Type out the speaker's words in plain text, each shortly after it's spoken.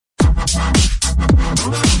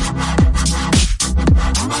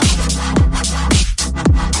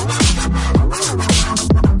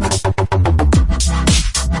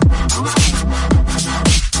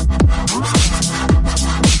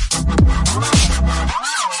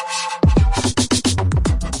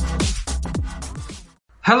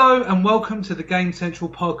Hello and welcome to the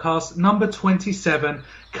Gamecentral podcast number 27,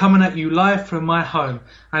 coming at you live from my home,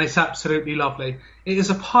 and it's absolutely lovely. It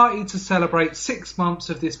is a party to celebrate 6 months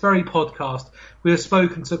of this very podcast. We have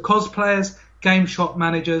spoken to cosplayers, game shop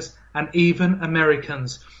managers and even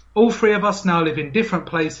Americans. All three of us now live in different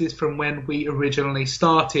places from when we originally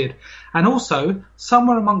started, and also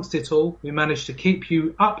somewhere amongst it all we managed to keep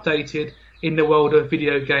you updated in the world of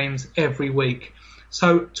video games every week.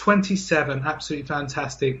 So 27, absolutely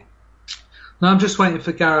fantastic. Now I'm just waiting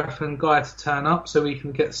for Gareth and Guy to turn up so we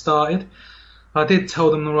can get started. I did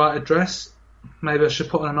tell them the right address. Maybe I should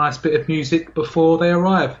put on a nice bit of music before they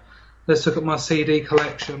arrive. Let's look at my CD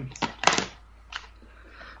collection.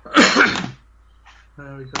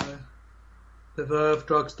 There we go. The Verve,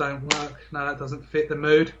 Drugs Don't Work. No, that doesn't fit the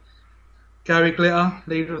mood. Gary Glitter,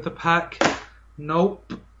 leader of the pack.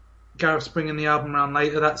 Nope. Gareth's bringing the album around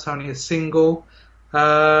later. That's only a single.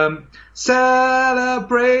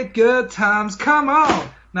 Celebrate good times, come on.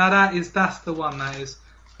 Now that's the one, that is.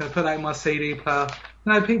 I'm going to put that in my CD player.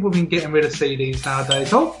 You know, people have been getting rid of CDs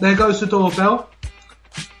nowadays. Oh, there goes the doorbell.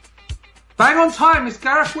 Bang on time, it's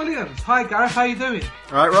Gareth Williams. Hi Gareth, how you doing?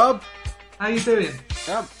 Alright Rob? How you doing?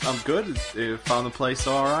 Yeah, I'm good. You found the place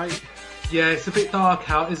alright? Yeah, it's a bit dark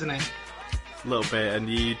out, isn't it? A little bit, and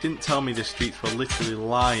you didn't tell me the streets were literally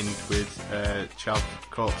lined with chav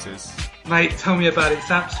corpses. Mate, tell me about it,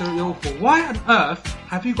 it's absolutely awful. Why on earth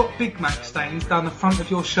have you got Big Mac stains down the front of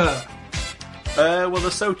your shirt? Well,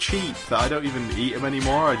 they're so cheap that I don't even eat them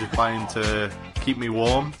anymore. I just buy them to keep me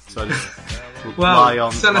warm, so I just lie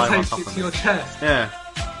on top sellotape it of to your chest. Yeah.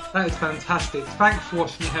 That is fantastic. Thanks for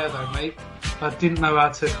washing your hair though, mate. I didn't know how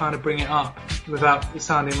to kind of bring it up without it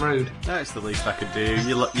sounding rude. That's the least I could do.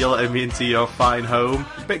 You're letting me into your fine home.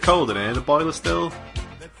 It's a bit cold in here. The boiler's still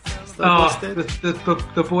busted.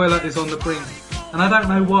 The boiler is on the brink. And I don't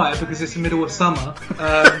know why, because it's the middle of summer.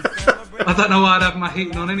 I don't know why I'd have my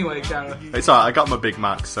heating on anyway, Gareth. It's alright, I got my Big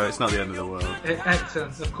Mac, so it's not the end of the world.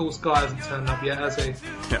 Excellent. Of course, Guy hasn't turned up yet, has he?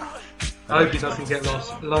 Yeah. I hope he doesn't get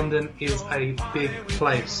lost. London is a big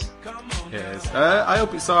place. It is. I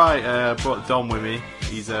hope it's alright. I brought Don with me.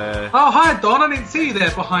 He's Oh, hi Don, I didn't see you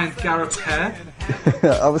there behind Gareth's hair.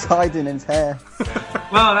 I was hiding in his hair.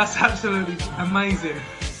 Well, that's absolutely amazing.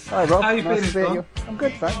 Hi Rob, how you nice feeling, to be I'm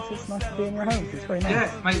good, thanks. It's nice to be in your home. It's very nice.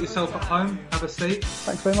 Yeah, make yourself at home, have a seat.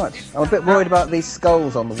 Thanks very much. I'm a bit worried about these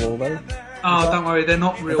skulls on the wall though. Oh, don't worry, they're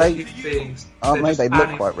not real human beings. Maybe they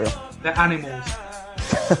look quite real. They're animals.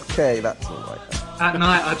 Okay, that's alright then. At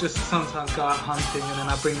night I just sometimes go out hunting and then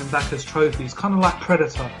I bring them back as trophies, kind of like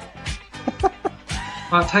Predator.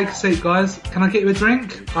 Right, take a seat guys. Can I get you a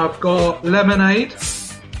drink? I've got lemonade.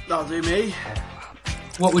 That'll do me.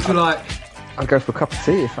 What would you like? I'll go for a cup of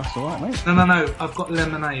tea if that's alright, mate. No, I've got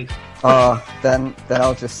lemonade. Then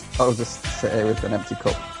I'll just sit here with an empty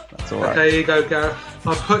cup. That's alright. Okay, here you go, Gareth.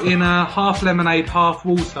 I've put in half lemonade, half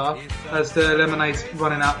water, as the lemonade's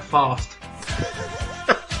running out fast.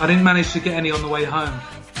 I didn't manage to get any on the way home.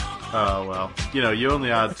 Oh well. You know, you only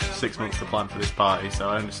had 6 months to plan for this party, so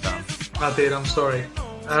I understand. I did, I'm sorry.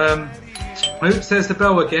 Oops, there's the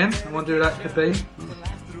bell again. I wonder who that could be.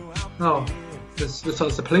 Oh,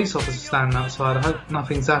 there's a police officer standing outside. I hope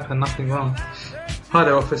nothing's happened, nothing wrong. Hi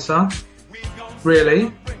there, officer.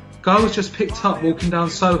 Really? Guy was just picked up walking down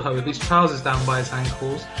Soho with his trousers down by his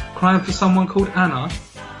ankles, crying for someone called Anna.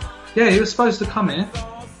 Yeah, he was supposed to come here.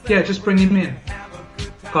 Yeah, just bring him in.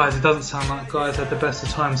 Guys, it doesn't sound like Guy's had the best of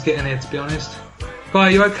times getting here, to be honest. Guy,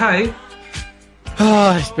 are you okay?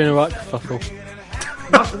 It's been a right kerfuffle.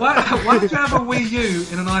 Why did you have a Wii U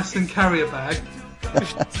in an Iceland carrier bag?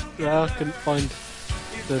 Well, I couldn't find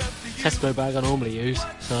the Tesco bag I normally use.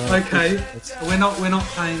 So okay, we're not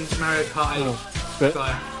playing Mario Kart 8,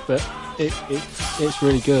 Guy. But it's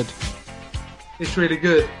really good. It's really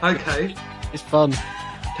good. Okay. It's fun.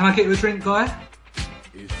 Can I get you a drink, Guy?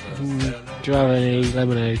 Do you have any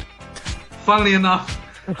lemonade? Funnily enough,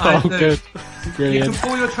 I do. Good. Brilliant. You can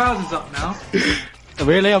pull your trousers up now.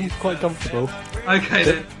 Really? I'm quite comfortable. Okay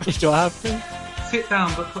then. Do I have to? Sit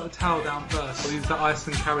down, but put a towel down first. Or use the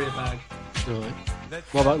Iceland carrier bag. Right.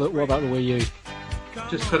 What about the Wii U?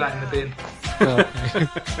 Just put that in the bin. Oh, okay.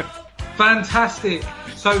 Fantastic.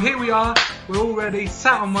 So here we are. We're all ready.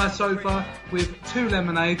 Sat on my sofa with 2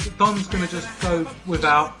 lemonades. Don's going to just go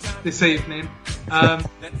without this evening.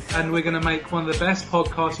 And we're going to make one of the best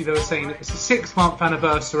podcasts you've ever seen. It's a 6-month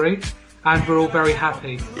anniversary. and we're all very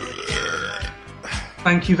happy.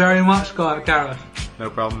 Thank you very much, Gareth. No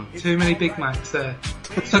problem. Too many Big Macs there.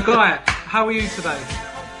 So, Guy, how are you today?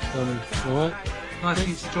 Alright. Nice of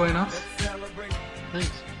you to join us.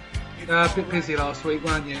 Thanks. A bit busy last week,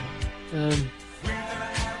 weren't you?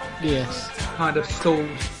 Yes. Kind of stalled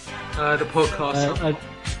the podcast.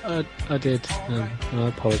 I did. I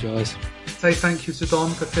apologise. Say thank you to Don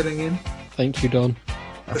for filling in. Thank you, Don.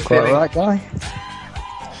 That's quite alright, Guy.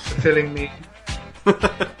 For filling me.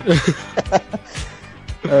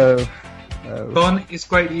 Oh. Don, it's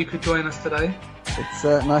great that you could join us today. It's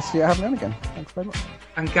nice for you to have me on again. Thanks very much.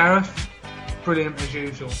 And Gareth, brilliant as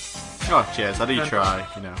usual. Oh, cheers. I do try,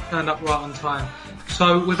 you know. Turned up right on time.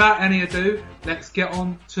 So, without any ado, let's get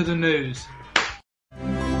on to the news.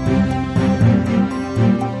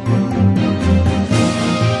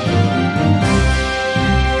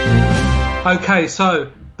 Okay,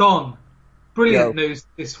 so, Don, brilliant news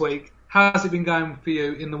this week. How's it been going for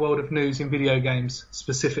you in the world of news in video games,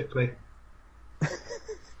 specifically?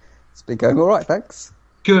 It's been going alright, thanks.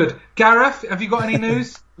 Good. Gareth, have you got any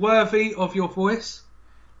news worthy of your voice?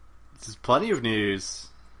 There's plenty of news.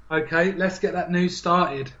 Okay, let's get that news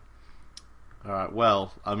started. Alright,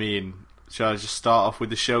 well, I mean, shall I just start off with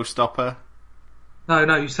the showstopper?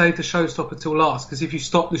 No, you saved the showstopper till last, because if you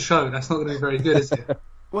stop the show, that's not going to be very good, is it?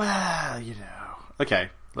 Well, you know. Okay,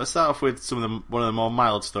 let's start off with one of the more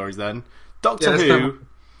mild stories then. Doctor Who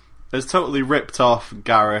has totally ripped off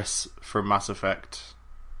Garrus from Mass Effect.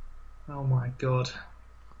 Oh my god.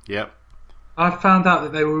 Yep. I found out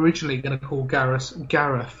that they were originally going to call Garrus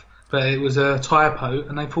Gareth, but it was a typo,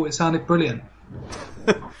 and they thought it sounded brilliant.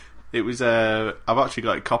 It was, I've actually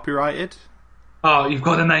got it copyrighted. Oh, you've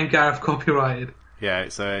got the name Gareth copyrighted. Yeah,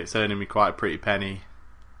 it's earning me quite a pretty penny.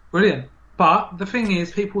 Brilliant. But the thing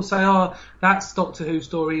is, people say, oh, that Doctor Who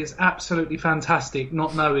story is absolutely fantastic,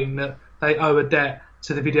 not knowing that they owe a debt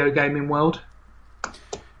to the video gaming world.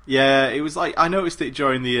 Yeah, it was like, I noticed it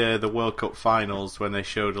during the World Cup finals when they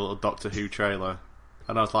showed a little Doctor Who trailer.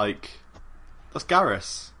 And I was like, that's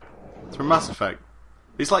Garrus. It's from Mass Effect.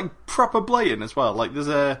 It's like proper blatant as well. Like,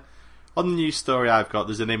 on the news story I've got,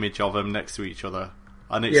 there's an image of them next to each other.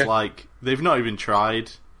 And it's like, they've not even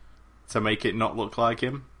tried to make it not look like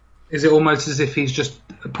him. Is it almost as if he's just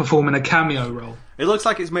performing a cameo role? It looks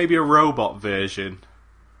like it's maybe a robot version.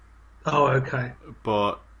 Oh, okay.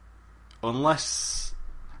 But unless...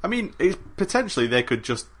 I mean, potentially they could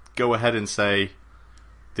just go ahead and say,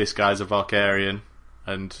 this guy's a Valkyrian,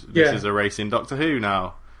 and this is a racing Doctor Who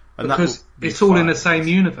now. And because it's all in the same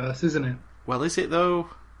universe, isn't it? Well, is it though?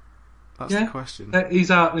 That's the question. He's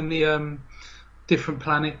out in the different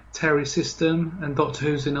planetary system, and Doctor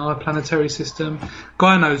Who's in our planetary system.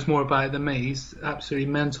 Guy knows more about it than me. He's absolutely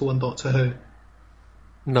mental on Doctor Who.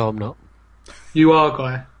 No, I'm not. You are,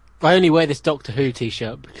 Guy. I only wear this Doctor Who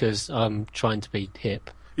t-shirt because I'm trying to be hip.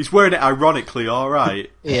 He's wearing it ironically, alright.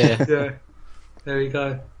 Yeah. Yeah. There you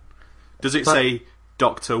go. Does it say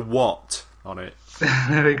Doctor What on it?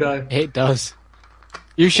 There we go. It does.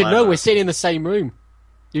 You should know we're sitting in the same room.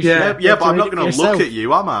 Yeah, but I'm not going to look at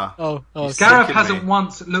you, am I? Oh, Gareth hasn't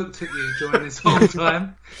once looked at you during this whole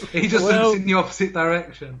time. He just looks in the opposite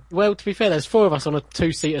direction. Well, to be fair, there's four of us on a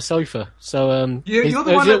two-seater sofa. So, you're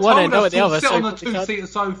the one that told us to sit on a two-seater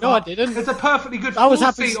sofa. No, I didn't. There's a perfectly good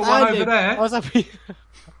four-seater one over there. I was happy.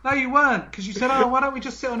 No, you weren't, because you said, oh, why don't we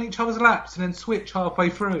just sit on each other's laps and then switch halfway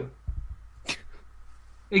through?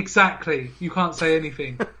 Exactly. You can't say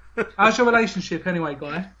anything. How's your relationship anyway,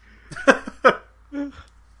 Guy?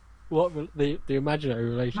 What, the imaginary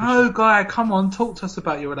relationship? No, Guy, come on, talk to us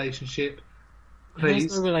about your relationship. Please.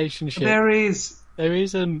 There's no relationship. There is. There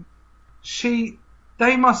isn't.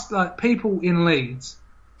 They must, like, people in Leeds,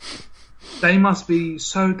 they must be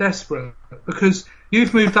so desperate, because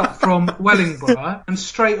you've moved up from Wellingborough, and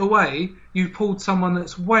straight away, you've pulled someone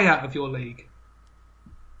that's way out of your league.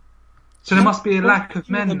 So there must be a lack of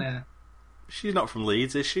men there. She's not from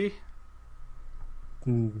Leeds, is she?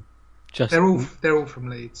 They're all from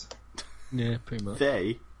Leeds. Yeah, pretty much.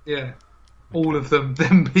 They? Yeah. All of them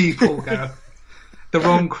people, Gareth. The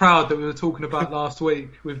wrong crowd that we were talking about last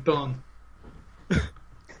week with Don.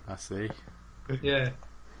 I see. Yeah.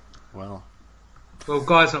 Well,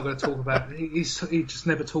 Guy's not going to talk about it. He just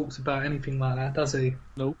never talks about anything like that, does he?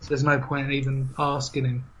 Nope. So there's no point in even asking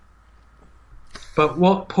him. But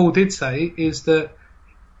what Paul did say is that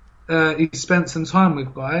he spent some time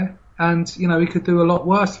with Guy, and he could do a lot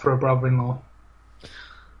worse for a brother-in-law,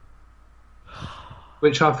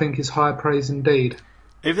 which I think is high praise indeed.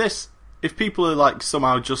 If people are like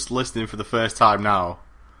somehow just listening for the first time now,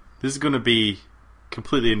 this is going to be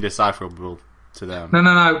completely indecipherable to them.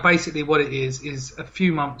 No. Basically, what it is a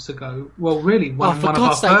few months ago. Well, really, Oh, one for of our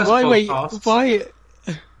God's sake, first podcasts. why?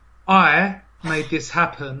 I made this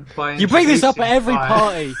happen by You bring this up at every Guy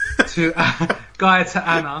party. to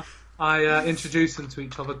Anna. I introduced them to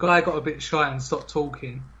each other. Guy got a bit shy and stopped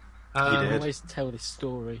talking. He I did. always tell this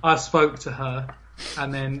story. I spoke to her,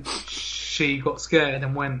 and then she got scared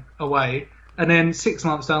and went away. And then 6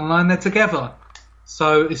 months down the line, they're together.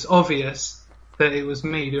 So it's obvious that it was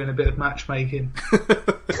me doing a bit of matchmaking.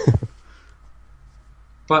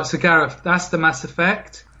 Right, so Gareth, that's the Mass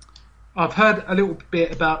Effect. I've heard a little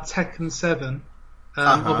bit about Tekken 7.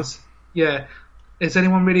 Obviously, yeah. Is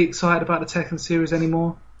anyone really excited about the Tekken series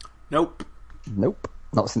anymore? Nope.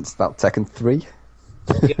 Not since about Tekken 3.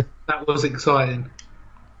 Yeah, that was exciting.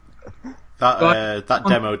 That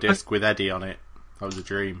demo disc with Eddie on it, that was a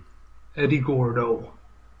dream. Eddie Gordo.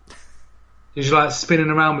 Did you like spinning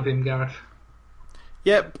around with him, Gareth?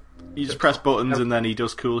 Yep. You just press buttons and then he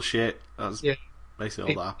does cool shit. That's Yeah.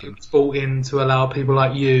 basically all that It happened. was brought in to allow people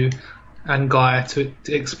like you and Guy to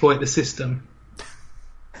exploit the system.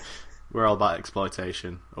 We're all about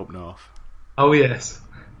exploitation up north. Oh yes.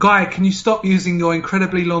 Guy, can you stop using your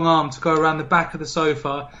incredibly long arm to go around the back of the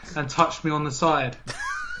sofa and touch me on the side?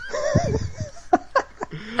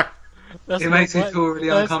 It makes me feel really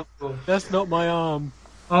uncomfortable. That's not my arm.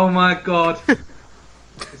 Oh my god.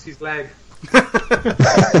 It's his leg.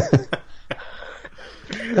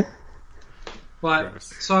 Right,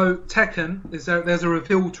 Gross. so Tekken, there's a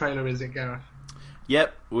reveal trailer, is it, Gareth?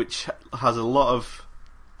 Yep, which has a lot of...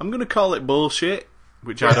 I'm going to call it bullshit,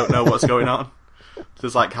 which I don't know what's going on.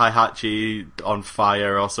 There's like Heihachi on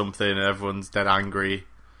fire or something and everyone's dead angry.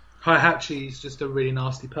 Heihachi's just a really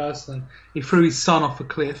nasty person. He threw his son off a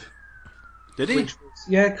cliff. Did he?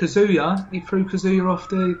 Yeah, Kazuya. He threw Kazuya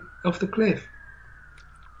off the cliff.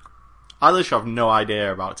 I literally have no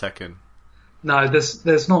idea about Tekken. No,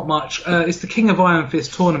 there's not much. It's the King of Iron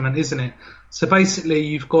Fist tournament, isn't it? So basically,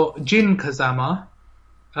 you've got Jin Kazama,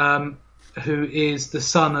 who is the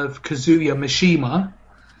son of Kazuya Mishima,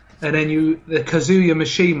 and then the Kazuya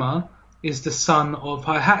Mishima is the son of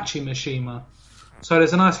Heihachi Mishima. So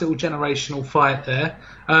there's a nice little generational fight there.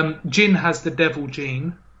 Jin has the devil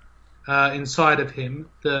gene inside of him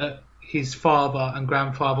that his father and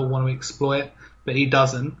grandfather want to exploit, but he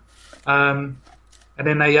doesn't. And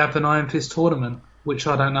then they have an Iron Fist tournament, which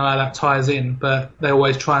I don't know how that ties in, but they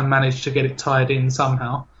always try and manage to get it tied in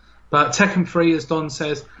somehow. But Tekken 3, as Don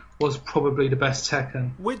says, was probably the best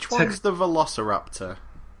Tekken. Which one's the Velociraptor?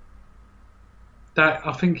 That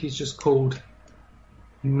I think he's just called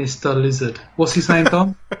Mr. Lizard. What's his name,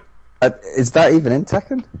 Don? Is that even in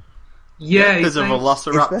Tekken? Yeah, There's a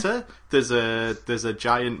Velociraptor. Velociraptor. There's a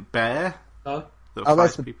giant bear that There's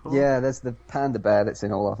fights people. there's the panda bear that's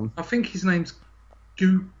in all of them. I think his name's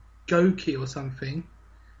Goki or something.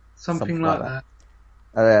 Something like that.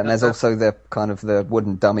 And there's also the kind of the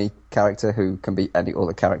wooden dummy character who can be any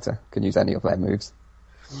other character, can use any of their moves.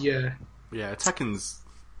 Yeah. Yeah, Tekken's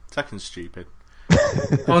stupid.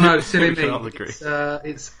 Oh no, silly We cannot me. agree.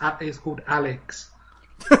 It's called Alex.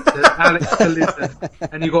 Alex the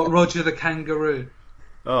Lizard. And you got Roger the Kangaroo.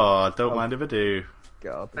 Oh, don't mind if I do.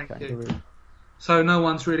 God, the Thank kangaroo. you. So no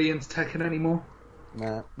one's really into Tekken anymore?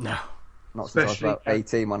 Nah, No. not since I was Especially- about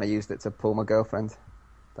 18 when I used it to pull my girlfriend.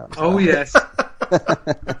 That was Oh bad. yes.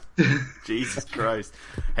 Jesus Christ.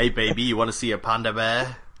 Hey baby, you want to see a panda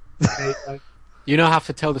bear? There you go. You now have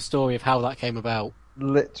to tell the story of how that came about.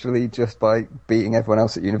 Literally just by beating everyone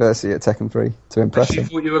else at university at Tekken 3 to impress She them.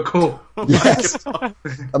 thought you were cool. Yes,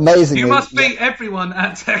 amazingly. You must beat yeah. everyone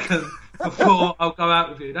at Tekken before I'll go out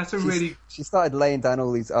with you. That's a really... She started laying down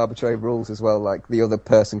all these arbitrary rules as well, like the other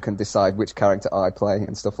person can decide which character I play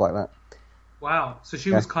and stuff like that. Wow. So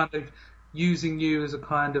she was kind of using you as a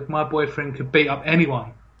kind of, my boyfriend could beat up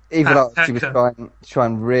anyone. Even At though she was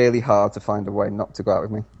trying really hard to find a way not to go out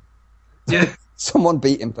with me. Yeah. Someone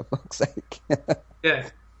beat him, for fuck's sake. Yeah.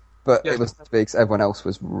 But Yeah. it was because everyone else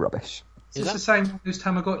was rubbish. Is this the same one whose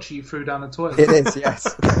Tamagotchi you threw down the toilet? It is,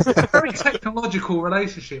 yes. Very technological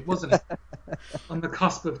relationship, wasn't it? On the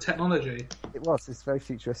cusp of technology. It was. It's a very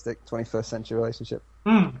futuristic 21st century relationship.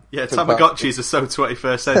 Mm. Yeah, Took Tamagotchis are so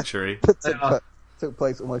 21st century. They are. Took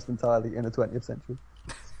place almost entirely in the 20th century.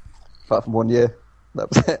 Apart from 1 year. That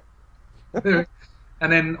was it.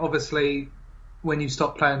 And then, obviously, when you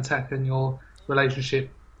stopped playing Tekken, your relationship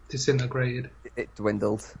disintegrated. It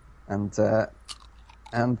dwindled. And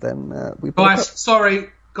then we broke Guys, up. sorry.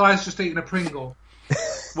 Guys just eating a Pringle.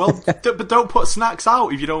 Well, but don't put snacks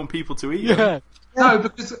out if you don't want people to eat them. Yeah. No,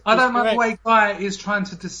 because I don't like the way Guy is trying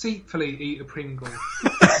to deceitfully eat a Pringle.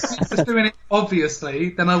 If he was doing it obviously,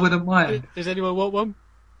 then I wouldn't mind. Does anyone want one?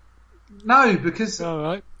 No, because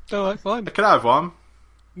Alright, fine. Can I have one?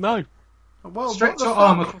 No, Well, stretch your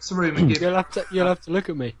arm across the room and give. you'll have to look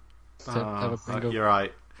at me. To have a Pringle. You're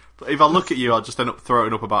right. But if I look at you, I'll just end up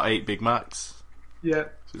throwing up about 8 Big Macs. Yeah.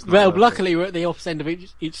 So it's not Well, worth it. luckily we're at the opposite end of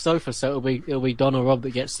each sofa, so it'll be Don or Rob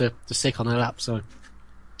that gets to sit on their lap, so it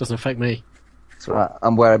doesn't affect me. That's right.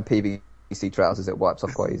 I'm wearing PVC trousers. It wipes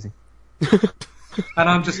off quite easy. And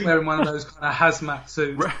I'm just wearing one of those kind of hazmat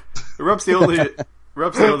suits. Rob's the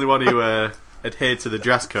only one who adhered to the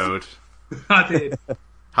dress code. I did. None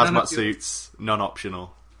Hazmat of you- suits,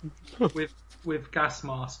 non-optional. with gas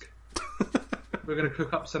mask. We're going to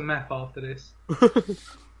cook up some meth after this.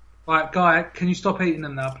 Right, Guy, can you stop eating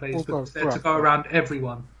them now, please? Because they're to go around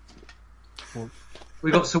everyone.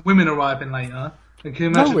 We got some women arriving later. And can you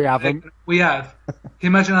imagine? No, we haven't. We have. Can you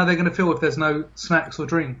imagine how they're going to feel if there's no snacks or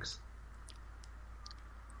drinks?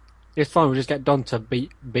 It's fine, we'll just get Don to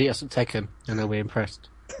beat us at Tekken, and they'll be impressed.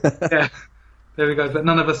 Yeah. There we go. But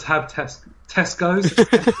none of us have Tesco's.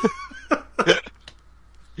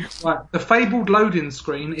 Right, the fabled loading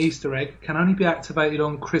screen Easter egg can only be activated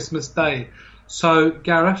on Christmas Day. So,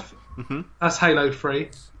 Gareth, that's Halo 3.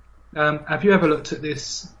 Have you ever looked at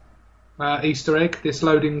this Easter egg, this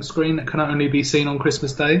loading screen that can only be seen on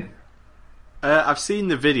Christmas Day? I've seen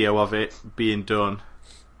the video of it being done.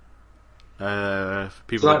 For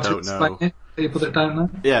people that don't know. People that don't know?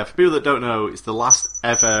 Yeah, for people that don't know, it's the last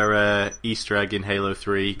ever Easter egg in Halo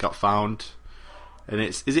 3 got found. And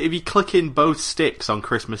is it if you click in both sticks on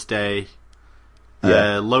Christmas Day,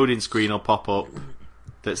 loading screen will pop up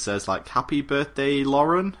that says like "Happy Birthday,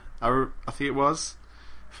 Lauren." I think it was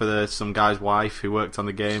for some guy's wife who worked on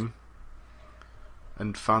the game,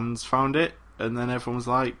 and fans found it, and then everyone was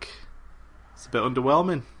like, "It's a bit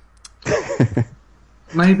underwhelming."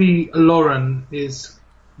 Maybe Lauren is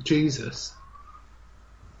Jesus.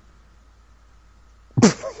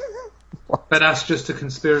 But that's just a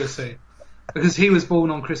conspiracy. Because he was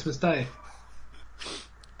born on Christmas Day.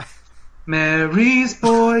 Mary's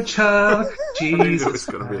boy child, I knew Jesus it was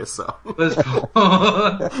going to be a song. was born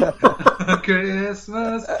on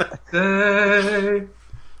Christmas Day.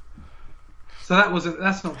 So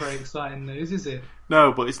that's not very exciting news, is it?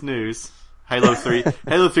 No, but it's news. Halo 3.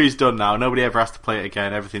 Halo 3's done now. Nobody ever has to play it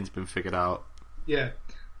again. Everything's been figured out. Yeah.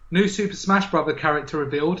 New Super Smash Bros. Character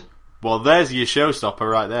revealed. Well, there's your showstopper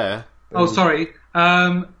right there. Oh, sorry.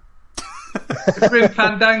 The Grim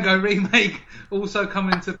Fandango remake also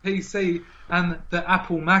coming to PC and the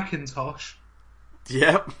Apple Macintosh.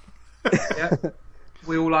 Yep. Yep.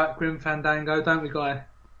 We all like Grim Fandango, don't we, Guy?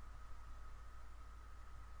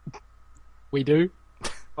 We do.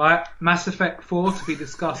 Right, Mass Effect 4 to be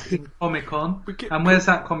discussed in Comic-Con. And where's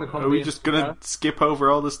that Comic-Con? Are we just going to skip over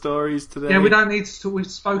all the stories today? Yeah, we don't need to talk. We've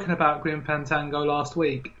spoken about Grim Fandango last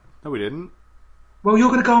week. No, we didn't. Well, you're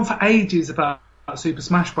going to go on for ages about Super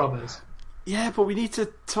Smash Brothers. Yeah, but we need to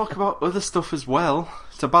talk about other stuff as well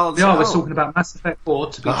to balance it Yeah, out. we're talking about Mass Effect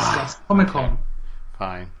 4 to be discussed at Comic-Con.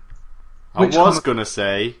 Fine. Which I was going to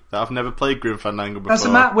say that I've never played Grim Fandango before.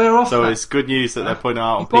 Doesn't matter, we're off So that. it's good news that they're putting it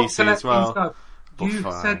out on You've got to PC let as well. things go. But You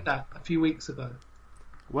fine. said that a few weeks ago.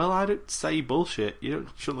 Well, I don't say bullshit. You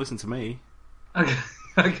shouldn't listen to me.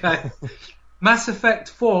 Okay. Mass Effect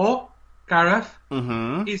 4, Gareth,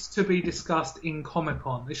 Mm-hmm. is to be discussed in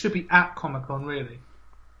Comic-Con. It should be at Comic-Con, really.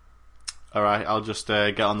 Alright, I'll just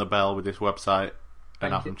get on the bell with this website and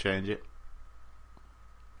Thank have you. them change it.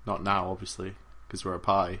 Not now, obviously, because we're at a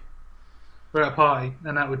party. We're at a party,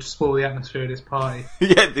 and that would spoil the atmosphere of this party.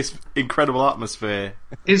 Yeah, this incredible atmosphere.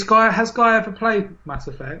 Has Guy ever played Mass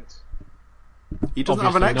Effect? He doesn't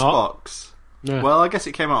have an Obviously not. Xbox. No. Well, I guess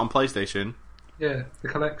it came out on PlayStation. Yeah, the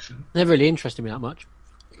collection. Never really interested me that much.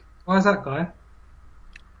 Why is that, Guy?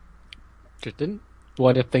 Just didn't.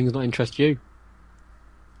 Why do things not interest you?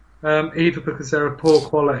 Either because they're of poor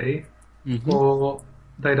quality, Mm-hmm. or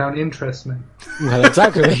they don't interest me. Well,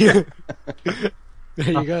 exactly. There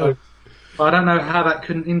you go. But I don't know how that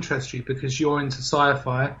couldn't interest you, because you're into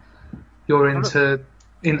sci-fi, you're into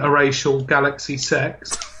interracial galaxy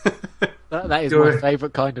sex, That is You're- my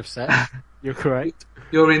favourite kind of set. You're correct.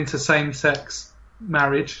 you're into same-sex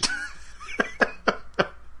marriage.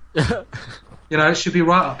 You know, it should be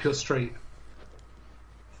right up your street.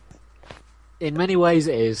 In many ways,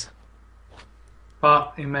 it is.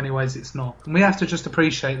 But in many ways it's not. And we have to just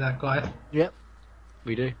appreciate that, Guy. Yep,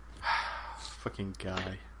 we do. Fucking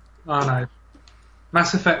guy. I know.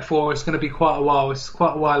 Mass Effect 4 is going to be quite a while. It's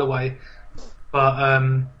quite a while away. But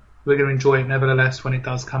we're going to enjoy it nevertheless when it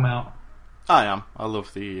does come out. I am. I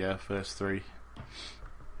love the first three.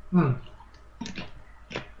 A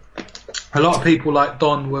lot of people like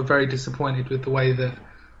Don were very disappointed with the way that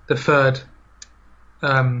the third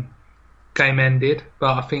game ended,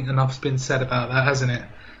 but I think enough's been said about that, hasn't it?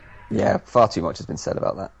 Yeah, far too much has been said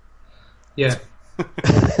about that. Yeah.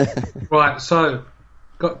 Right, so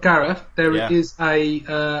got Gareth. There is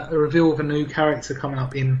a reveal of a new character coming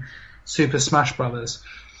up in Super Smash Brothers.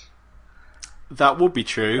 That would be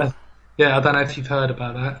true. Yeah, I don't know if you've heard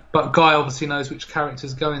about that, but Guy obviously knows which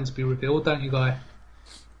character's going to be revealed, don't you, Guy?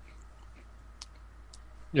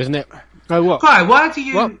 Isn't it? Oh, what? Guy, why do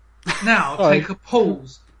you now Sorry. take a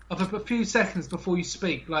pause of a few seconds before you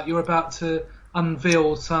speak, like you're about to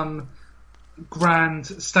unveil some grand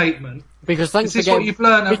statement? Because thanks Is this for what you've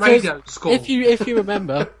learned at radio school? If you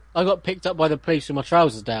remember, I got picked up by the police with my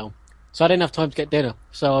trousers down, so I didn't have time to get dinner.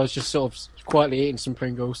 So I was just sort of quietly eating some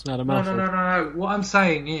Pringles and had a mouthful. No. What I'm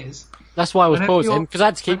saying is, that's why I was whenever pausing, because I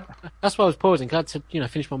had to keep. That's why I was pausing, because I had to,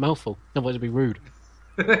 finish my mouthful. Otherwise, it'd be rude.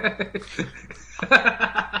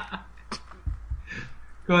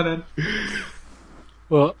 Go on then.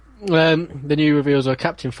 Well, the new reveals are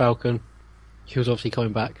Captain Falcon. He was obviously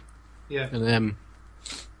coming back. Yeah. And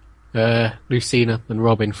then Lucina and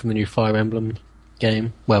Robin from the new Fire Emblem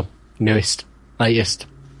game. Well, latest.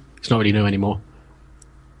 It's not really new anymore.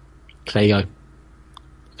 There you go.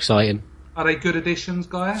 Exciting. Are they good additions,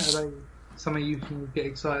 Guy? Are they something you can get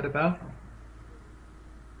excited about?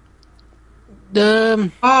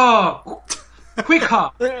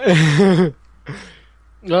 Quicker!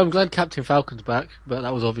 Well, I'm glad Captain Falcon's back, but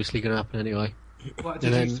that was obviously going to happen anyway. What,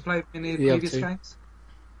 did you used to play in the previous games?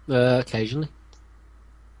 Occasionally.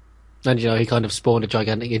 And, he kind of spawned a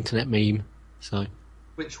gigantic internet meme, so...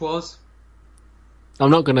 Which was?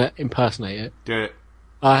 I'm not going to impersonate it. Do it.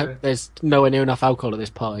 There's nowhere near enough alcohol at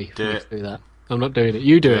this party for me to do that. I'm not doing it.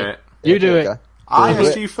 You do it. Yeah, You do it. I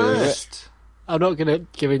asked you first. I'm not going to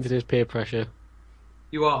give in to this peer pressure.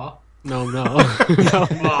 You are? No, I'm not. No,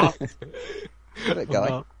 I'm not. That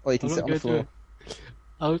guy. Or you can I'm sit not on the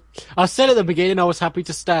gonna floor. I said at the beginning I was happy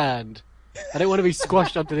to stand. I don't want to be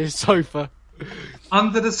squashed onto this sofa.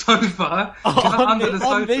 Under the sofa? Under the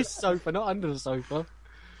sofa? On this sofa, not under the sofa.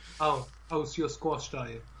 Oh, so you're squashed, are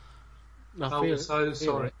you? I feel so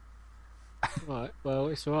sorry. it. Right, well,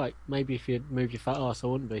 it's alright. Maybe if you'd move your fat ass, I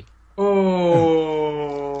wouldn't be. Oh,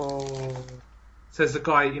 says the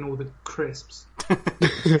guy eating all the crisps.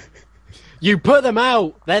 You put them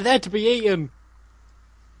out! They're there to be eaten!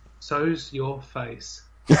 So's your face.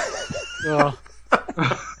 Oh.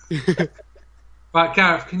 Right,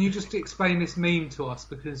 Gareth, can you just explain this meme to us?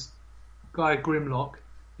 Because Guy Grimlock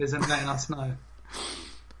isn't letting us know.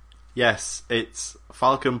 Yes, it's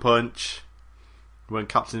Falcon Punch. When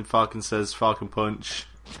Captain Falcon says Falcon Punch,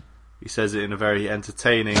 he says it in a very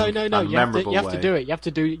entertaining and memorable you have way. to do it. You have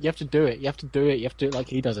to do it like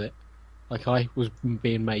he does it. Like I was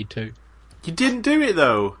being made to. You didn't do it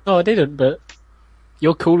though. No, I didn't, but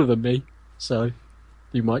you're cooler than me, so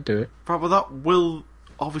you might do it. Right, well, that will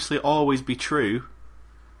obviously always be true.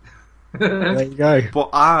 There you go.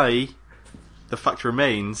 But the fact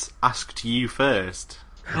remains, asked you first.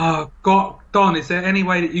 Oh, God, Don, is there any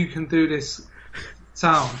way that you can do this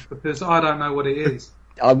sound? Because I don't know what it is.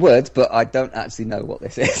 I would, but I don't actually know what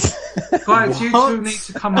this is. Guys, you two need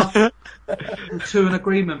to come up to an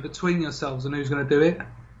agreement between yourselves on who's going to do it.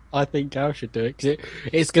 I think Gareth should do it, because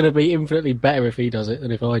it's going to be infinitely better if he does it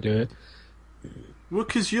than if I do it. Well,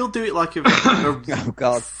 because you'll do it like a Oh,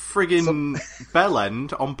 God. friggin' bell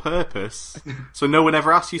end on purpose, so no one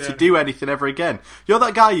ever asks you to do anything ever again. You're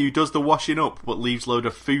that guy who does the washing up but leaves load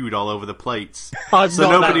of food all over the plates, so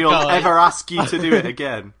nobody will ever ask you to do it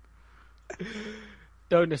again.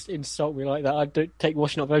 Don't just insult me like that. I don't take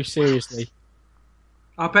washing up very seriously.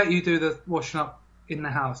 I bet you do the washing up in the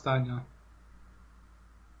house, don't you?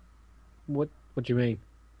 What do you mean?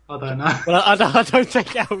 I don't know. Well, I don't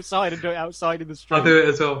take it outside and do it outside in the street. I do it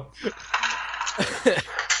as well.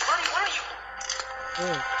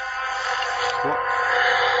 Oh.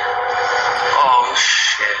 Oh,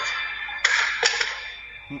 shit.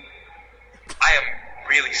 I am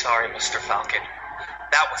really sorry, Mr. Falcon.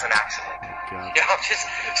 That was an accident. God. Yeah,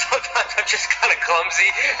 sometimes I'm just kind of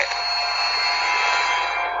clumsy.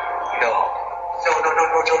 No.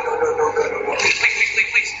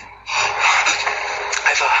 Please.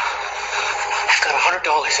 I've got $100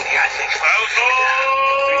 in here, I think. 3,000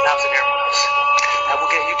 air miles. That will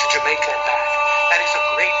get you to Jamaica and back. That is a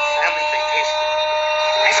great family vacation.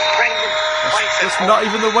 Nice pregnant wife. That's not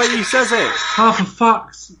even the way he says it. Oh, for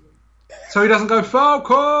fuck's... So he doesn't go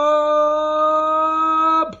Falcon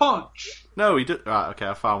Punch. No, he did. Right, okay,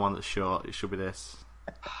 I found one that's short. It should be this.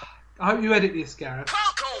 I hope you edit this, Gareth.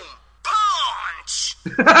 Falcon Punch!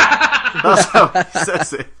 That's how he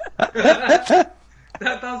says it.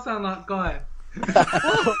 That does sound like Guy.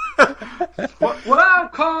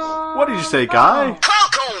 Welcome! What did you say, Guy?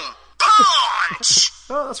 Falcon punch!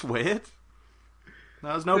 Oh, that's weird. No,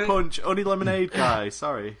 there's no punch. Only lemonade, Guy.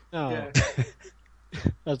 Sorry. Oh, Yeah.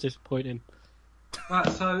 that was disappointing. Right,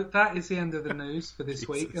 so that is the end of the news for this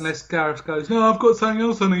week, unless Gareth goes, no, I've got something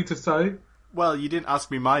else I need to say. Well, you didn't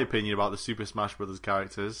ask me my opinion about the Super Smash Bros.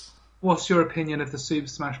 Characters. What's your opinion of the Super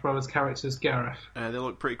Smash Bros. Characters, Gareth? They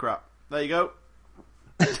look pretty crap. There you go.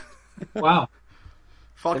 Wow.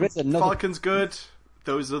 Falcon's good.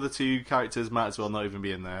 Those other two characters might as well not even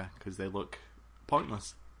be in there because they look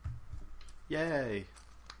pointless. Yay.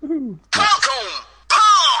 Falcon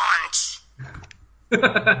punch!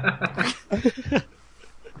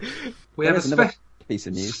 We have a another special piece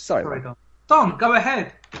of news. Sorry. Don, go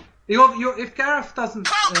ahead. If Gareth doesn't...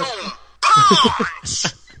 Falcon punch!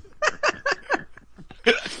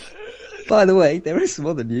 By the way, there is some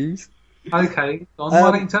other news. Okay, Don,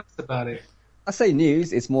 why don't you tell us about it? I say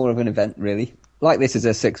news, it's more of an event, really. Like this is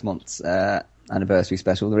a 6 months anniversary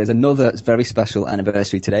special. There is another very special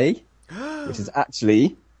anniversary today, which is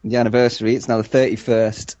actually the anniversary. It's now the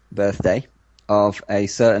 31st birthday of a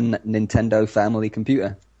certain Nintendo family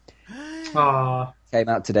computer. Ah, Came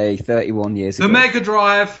out today, 31 years ago. the Mega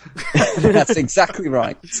Drive. That's exactly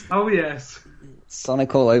right. Oh, yes.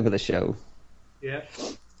 Sonic all over the show. Yeah.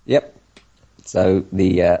 Yep. So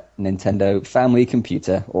the Nintendo Family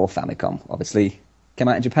Computer, or Famicom, obviously, came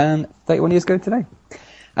out in Japan 31 years ago today.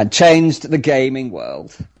 And changed the gaming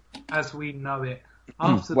world. As we know it.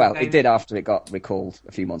 After Well, the game... it did after it got recalled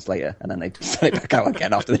a few months later, and then they sent it back out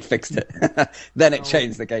again after they fixed it. Then it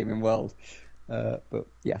changed the gaming world. But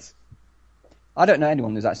yes. I don't know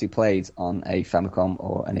anyone who's actually played on a Famicom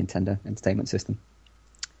or a Nintendo Entertainment System.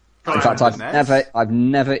 In fact, I've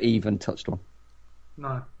never even touched one.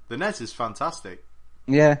 No. The NES is fantastic.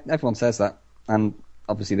 Yeah, everyone says that. And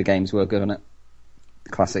obviously the games were good on it. The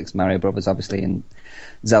classics, Mario Brothers, obviously, and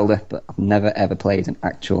Zelda, but I've never ever played an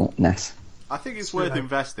actual NES. I think it's worth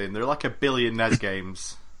investing. There are like 1 billion NES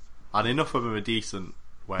games, and enough of them are decent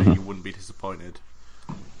where you wouldn't be disappointed.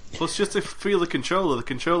 Plus, just to feel the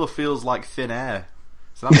controller feels like thin air.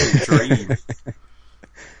 It's an absolute dream.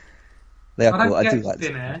 They are I cool. don't I do get like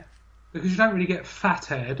thin them. air, because you don't really get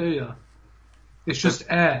fat air, do you? It's just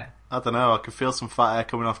air. I don't know, I can feel some fat air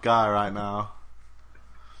coming off Guy right now.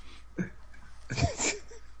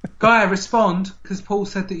 Guy, respond, because Paul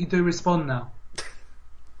said that you do respond now.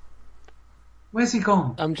 Where's he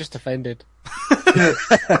gone? I'm just offended. Good.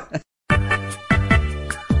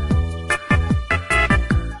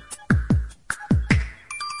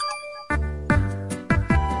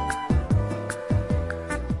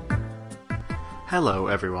 Hello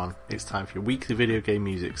everyone, it's time for your weekly video game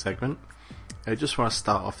music segment. I just want to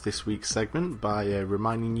start off this week's segment by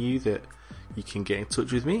reminding you that you can get in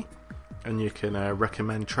touch with me and you can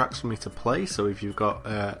recommend tracks for me to play. So if you've got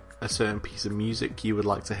a certain piece of music you would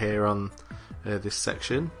like to hear on this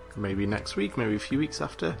section, maybe next week, maybe a few weeks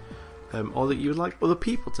after, or that you would like other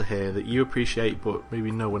people to hear that you appreciate but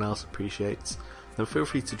maybe no one else appreciates, then feel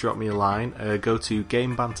free to drop me a line. Go to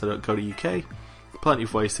gamebanter.co.uk. Plenty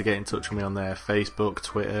of ways to get in touch with me on there: Facebook,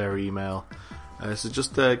 Twitter, email. So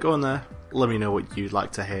just go on there, let me know what you'd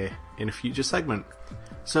like to hear in a future segment.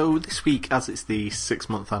 So this week, as it's the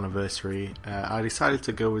 6-month anniversary, I decided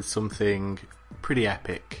to go with something pretty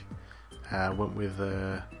epic. Went with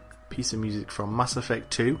a piece of music from Mass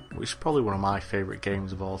Effect 2, which is probably one of my favourite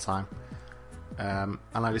games of all time. And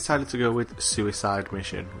I decided to go with Suicide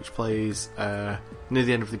Mission, which plays near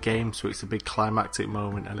the end of the game, so it's a big climactic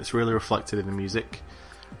moment and it's really reflected in the music.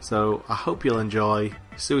 So I hope you'll enjoy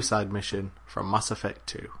Suicide Mission from Mass Effect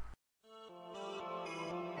 2.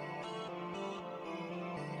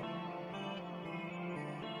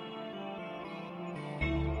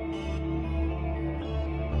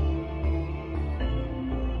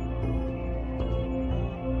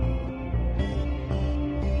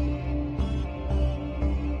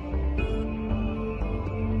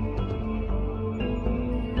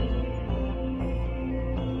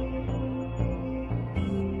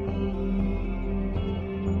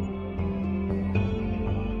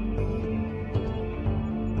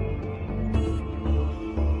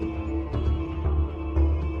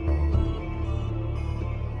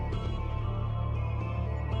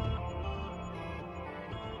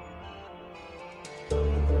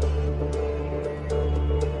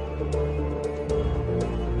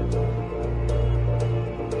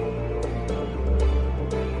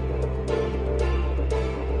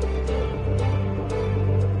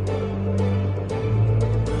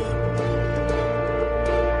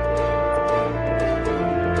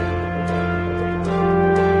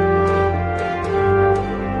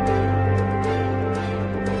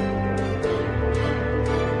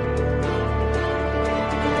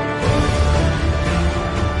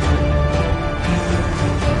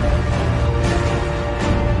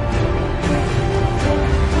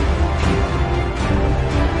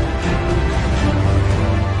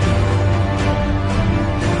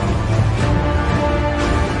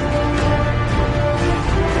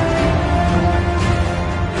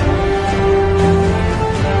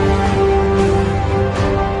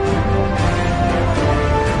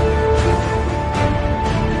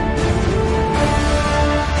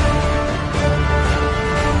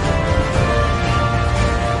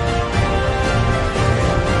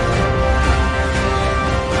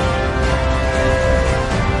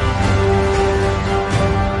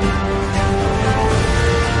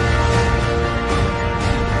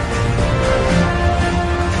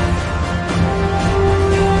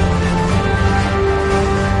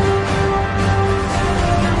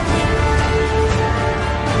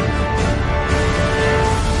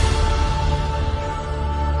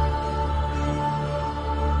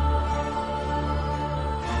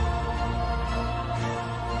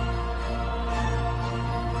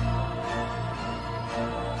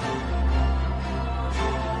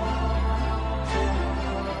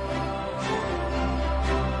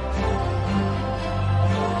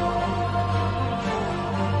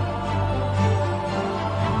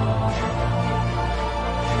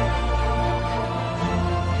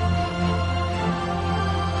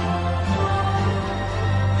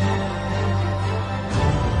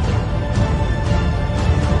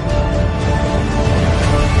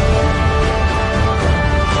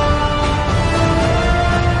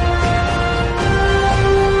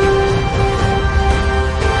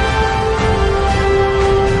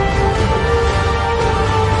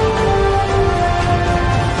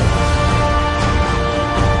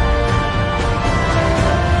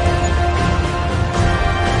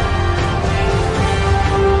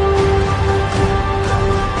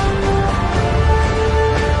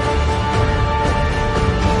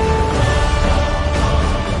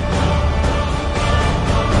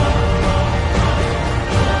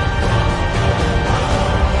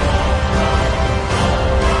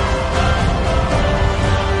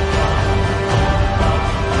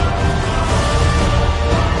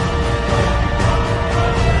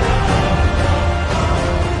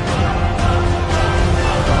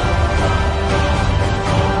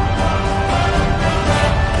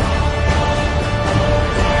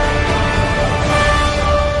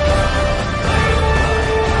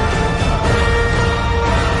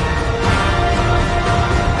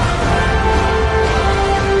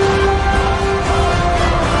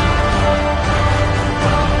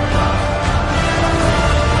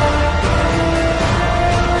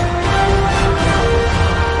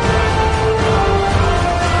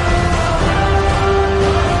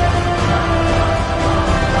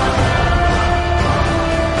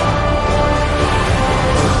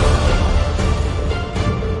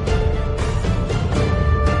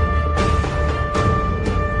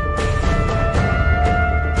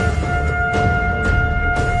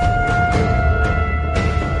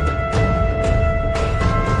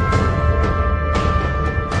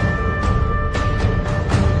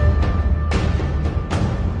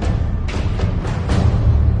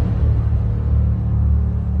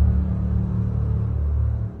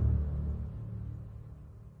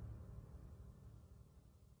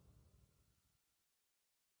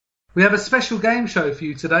 We have a special game show for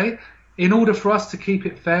you today. In order for us to keep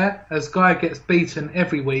it fair, as Guy gets beaten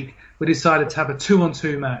every week, we decided to have a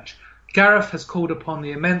 2-on-2 match. Gareth has called upon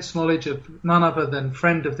the immense knowledge of none other than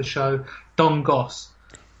friend of the show, Don Goss.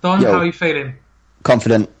 Don, how are you feeling?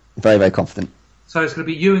 Confident. Very, very confident. So it's going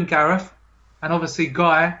to be you and Gareth, and obviously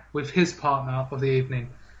Guy with his partner of the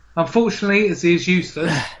evening. Unfortunately, as he is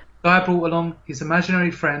useless, Guy brought along his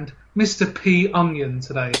imaginary friend, Mr. P. Onion,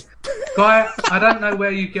 today. Guy, I don't know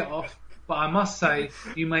where you get off, but I must say,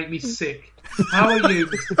 you make me sick. How are you,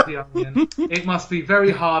 Mr. P. Onion? It must be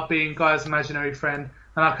very hard being Guy's imaginary friend,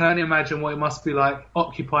 and I can only imagine what it must be like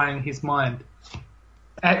occupying his mind.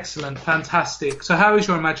 Excellent, fantastic. So how is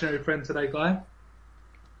your imaginary friend today, Guy?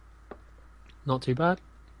 Not too bad.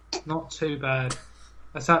 Not too bad.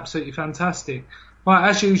 That's absolutely fantastic. Right,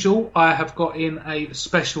 as usual, I have got in a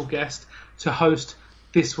special guest to host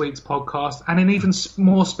this week's podcast, and an even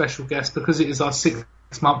more special guest because it is our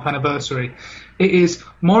 6-month anniversary. It is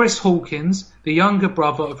Maurice Hawkins, the younger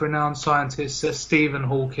brother of renowned scientist Sir Stephen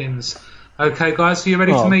Hawkins. Okay, guys, are you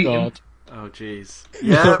ready to meet him? Oh, jeez.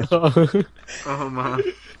 Yeah. Oh, man.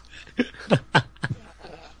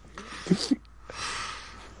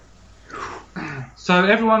 So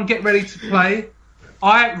everyone get ready to play.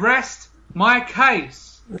 I rest my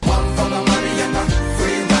case. 1 for the money and the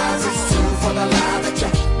free rises, 2 for the lie that you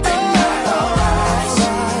think that alright.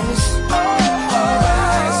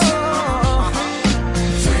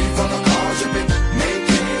 3 for the calls you've been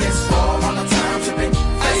making, it's 4 on the times you've been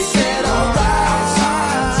facing. Alright,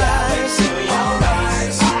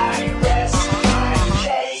 I rest my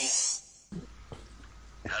case.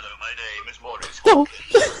 Hello, my name is Maurice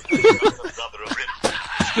Hawkins. Brother of Rip.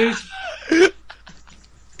 Excuse.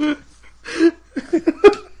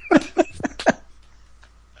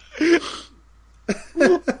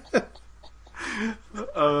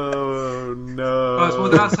 Oh, no. Guys,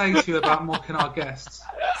 what did I say to you about mocking our guests?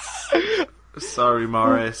 Sorry,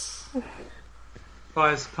 Maurice.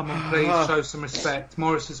 Guys, come on, please show some respect.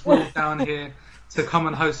 Maurice has walked down here to come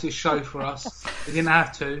and host this show for us. He didn't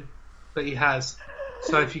have to, but he has.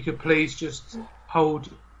 So if you could please just hold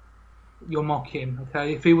your mocking,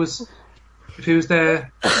 okay? If he was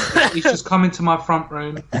there, he's just come into my front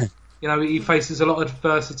room. You know, he faces a lot of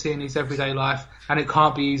adversity in his everyday life, and it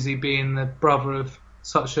can't be easy being the brother of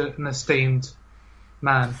such an esteemed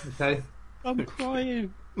man, okay? I'm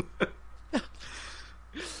crying.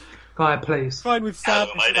 Guy, please. Crying with Hello,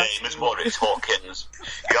 sadness. my name is Maurice Hawkins,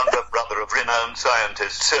 younger brother of renowned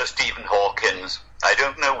scientist Sir Stephen Hawkins. I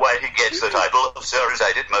don't know why he gets the title of Sir, as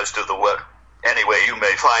I did most of the work. Anyway, you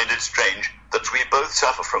may find it strange that we both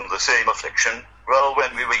suffer from the same affliction. Well,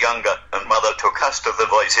 when we were younger and Mother took us to the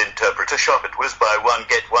voice interpreter shop, it was buy one,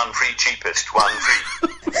 get one free, cheapest one free.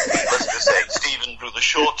 Needless to say, Stephen drew the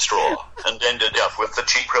short straw and ended up with the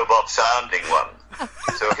cheap robot-sounding one.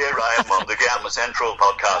 So here I am on the Gamecentral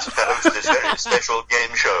podcast to host this very special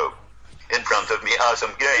game show. In front of me are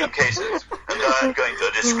some game cases, and I'm going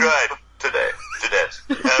to describe today to death.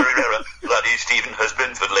 Bloody Stephen has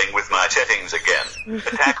been fiddling with my settings again.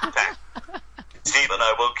 Attack. Stephen,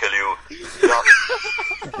 I will kill you.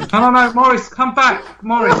 No, Maurice, come back.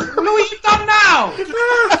 Maurice, look what you've done now.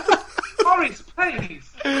 Maurice, please.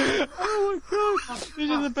 Oh my god, this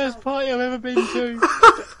is the best party I've ever been to.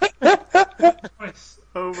 Maurice.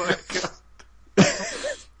 Oh, my God.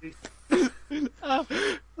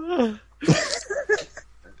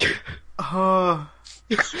 Oh.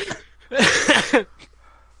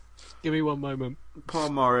 Give me one moment. Poor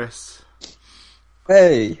Maurice.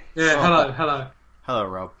 Hey! Yeah, hello. Hello,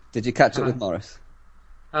 Rob. Did you catch up with Morris?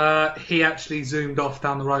 He actually zoomed off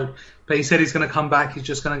down the road, but he said he's going to come back. He's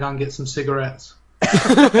just going to go and get some cigarettes.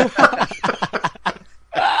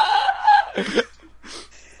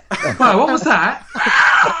 Wow, what was that?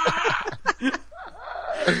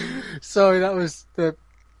 Sorry, that was the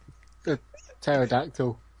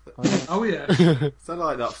pterodactyl. Oh yeah. Sounded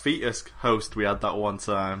like that fetus host we had that one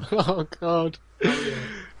time. Oh god. Oh, yeah.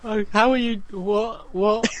 Oh, how are you?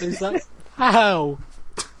 What is that? How?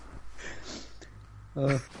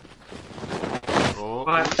 Oh.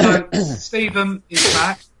 Right, so Stephen is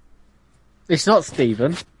back. It's not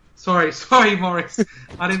Stephen. Sorry, Maurice.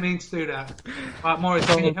 I didn't mean to do that. Right, Maurice,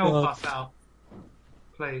 can you help us out?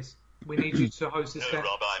 Please. We need you to host this No, game.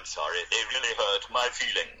 Rob, I'm sorry. They really hurt my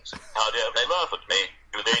feelings. How dare they laugh at me?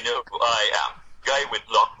 Do they know who I am? Guy with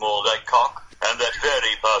lock more like cock, and that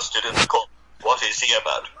very bastard in the corner. What is he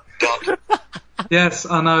about? Doc? Yes,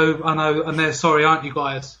 I know, and they're sorry, aren't you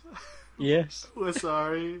guys? Yes. We're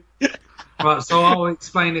sorry. Right, so I'll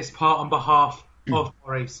explain this part on behalf of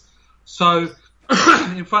Maurice. So,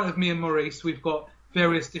 in front of me and Maurice, we've got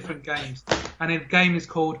various different games, and the game is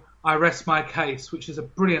called I Rest My Case, which is a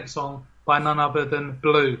brilliant song by none other than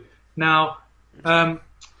Blue. Now,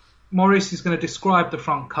 Maurice is going to describe the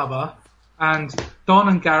front cover, and Don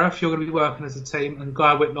and Gareth, you're going to be working as a team, and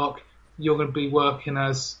Guy Whitlock, you're going to be working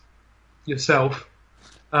as yourself.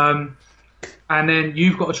 And then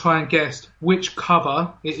you've got to try and guess which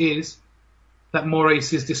cover it is that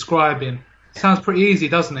Maurice is describing. Sounds pretty easy,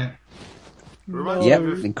 doesn't it? Reminds Yep,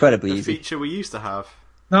 me of incredibly the easy. feature we used to have.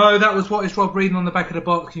 No, that was What Is Rob Reading on the back of the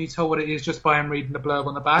box. Can you tell what it is just by him reading the blurb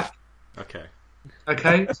on the back? Okay.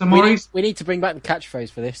 Okay, so Maurice... We need to bring back the catchphrase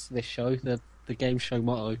for this show, the game show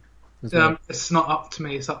motto. As well. It's not up to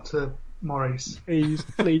me, it's up to Maurice. Please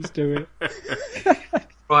do it.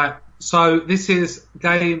 Right, so this is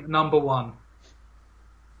game number 1.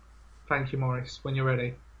 Thank you, Maurice, when you're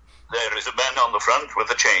ready. There is a man on the front with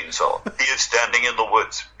a chainsaw. He is standing in the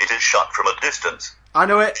woods. It is shot from a distance. I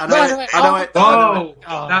know it. Whoa!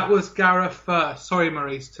 That was Gareth first. Sorry,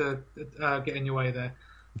 Maurice, to get in your way there.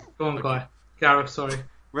 Go on, Guy. Gareth, sorry.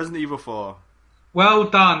 Resident Evil 4. Well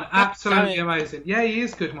done. Absolutely amazing. Yeah, he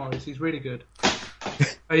is good, Maurice. He's really good.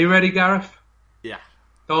 Are you ready, Gareth? Yeah.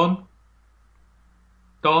 Don?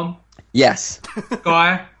 Yes.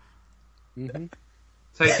 Guy? Mm-hmm.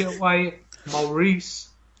 Take it away, Maurice.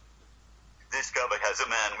 This cover has a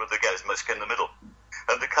man with a gas mask in the middle,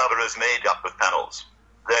 and the cover is made up with panels.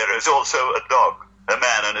 There is also a dog, a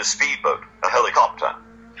man in a speedboat, a helicopter.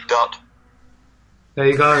 Dot. There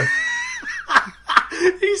you go.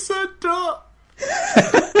 He said dot.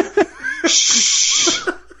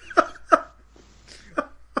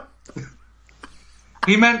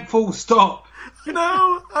 He meant full stop.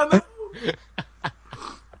 No, I know.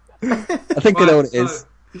 I think I know what it is.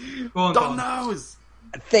 Go on, Don Don. knows.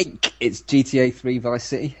 I think it's GTA 3 Vice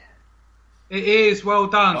City. It is, well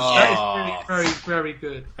done. Oh. That is very, very, very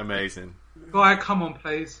good. Amazing. Guy, come on,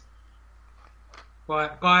 please.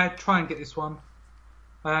 Right, Guy, try and get this one.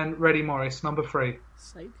 And ready, Maurice, number 3.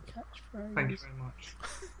 Say the catchphrase. Thank you very much.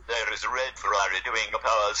 There is a red Ferrari doing a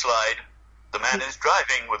power slide. The man is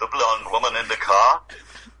driving with a blonde woman in the car.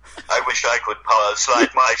 I wish I could power slide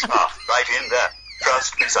my car right in there.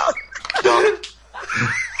 Trust me, son. Dot.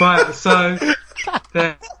 Right, so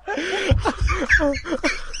there,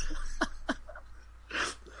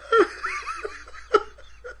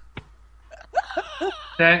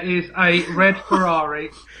 there is a red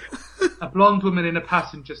Ferrari, a blonde woman in a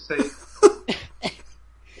passenger seat.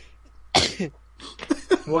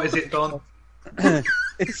 What is it, Don?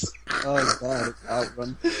 It's God, it's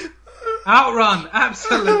Outrun. Outrun,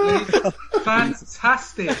 absolutely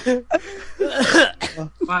fantastic.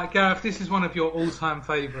 Right, Gareth, this is one of your all-time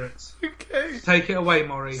favourites. Okay. Take it away,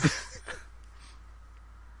 Maurice.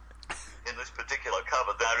 In this particular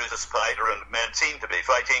cover, there is a spider and men seem to be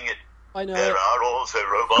fighting it. I know There it. are also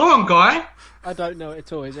robots. Go on, Guy. I don't know it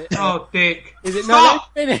at all, is it? Oh, Dick. Is it?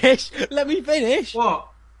 Stop! No, let me finish. Let me finish. What?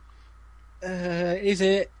 Is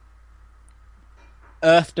it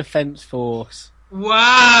Earth Defense Force?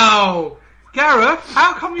 Wow! Gareth,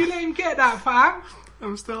 how come you let him get that, fam?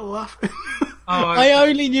 I'm still laughing. Oh, I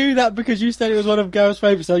only knew that because you said it was one of Gareth's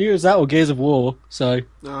favourites. So I knew it was that or Gears of War. So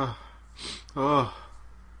Oh.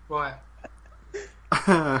 right.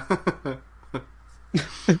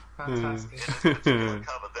 Fantastic. Cover,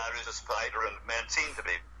 there is a spider and men seem to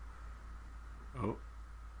be. Oh.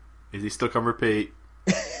 Is he stuck on repeat?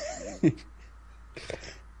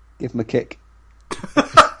 Give him a kick. Cover,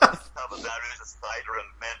 there is a spider and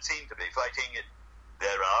men seem to be fighting it. There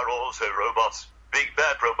are also robots, big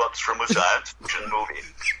bad robots from a science fiction movie.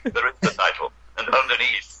 There is the title, and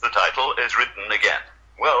underneath the title is written again.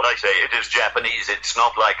 Well, I say it is Japanese, it's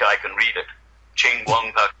not like I can read it. Ching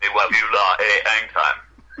Wong Pak Me Wa Bu La A Ang Time.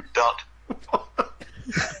 Dot.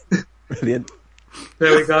 Brilliant.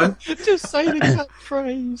 There we go. just say the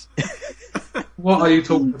catchphrase. What are you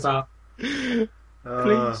talking about?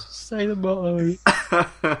 Please say the motto.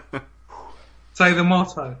 Say the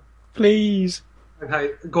motto. Please.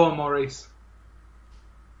 Okay, go on, Maurice.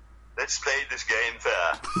 Let's play this game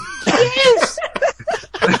fair. Yes.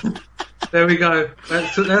 There we go.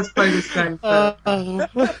 Let's play this game.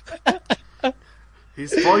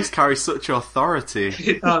 His voice carries such authority.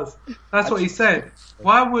 It does. That's what he said.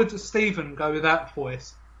 Why would Stephen go with that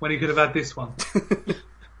voice when he could have had this one?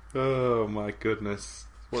 Oh my goodness.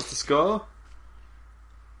 What's the score?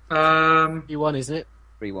 You won, isn't it?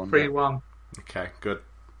 3-1. 3-1. Okay, good.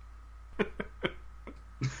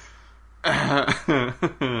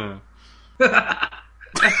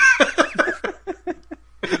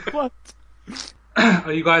 What?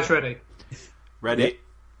 Are you guys ready? Ready? Yep.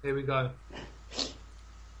 Here we go.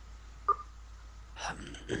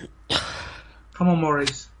 Come on,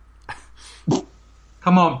 Maurice.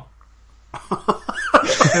 Come on.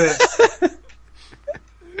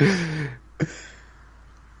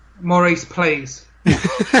 Maurice, please. Well,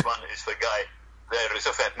 this one is for Guy. There is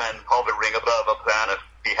a fat man hovering above a planet.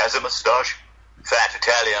 He has a moustache. Fat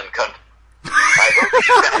Italian cunt. I hope he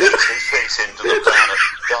smashes his face into the planet.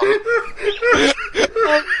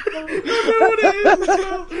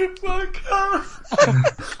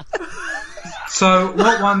 So,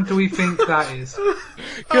 what one do we think that is?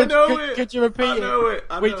 Could you repeat it?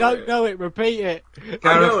 We don't know it. Repeat it.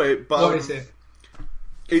 I know it, but what is it?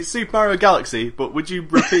 It's Super Mario Galaxy, but would you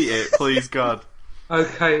repeat it, please, God?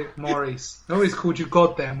 Okay, Maurice. I always called you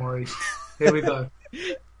God there, Maurice. Here we go.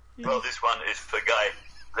 Well, this one is for Guy.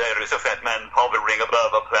 There is a fat man hovering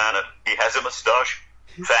above a planet. He has a moustache.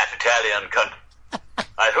 Fat Italian cunt.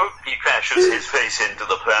 I hope he crashes his face into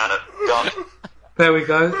the planet. Dot. There we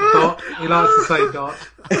go. Dot. He likes to say dot.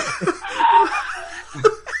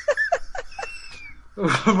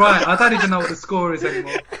 Right, I don't even know what the score is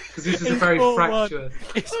anymore because this is a very 4-1. fractured.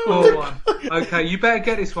 It's 4-1. Okay, you better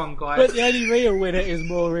get this one, guys. But the only real winner is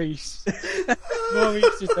Maurice.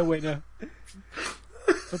 Maurice is the winner.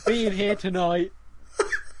 For being here tonight.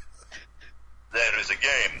 There is a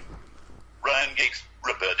game. Ryan Giggs,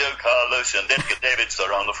 Roberto Carlos, and Edgar Davids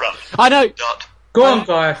are on the front. I know. Dot. Go on,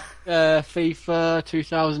 Guy. FIFA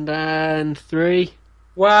 2003.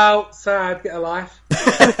 Wow, sad. Get a life.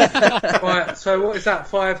 Right, so what is that?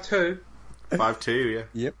 5-2. 5-2, yeah.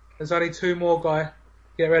 Yep. There's only two more, Guy.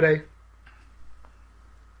 Get ready.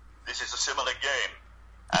 This is a similar game.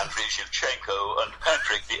 Andriy Shevchenko and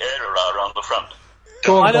Patrick Vieira are on the front.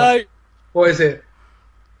 Go on, I Guy. know. What is it?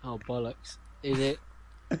 Oh bollocks! Is it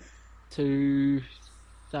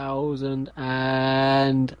 2000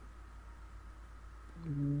 and? I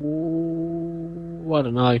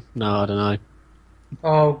don't know. No, I don't know.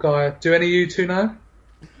 Oh, Guy. Do any of you two know?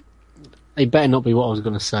 It better not be what I was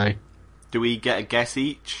going to say. Do we get a guess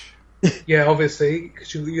each? Yeah, obviously,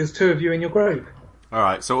 because there's two of you in your group.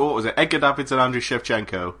 Alright, so what was it? Edgar Davids and Andriy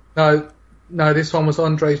Shevchenko. No, this one was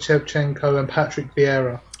Andrei Shevchenko and Patrick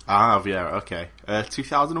Vieira. Ah, Vieira, okay.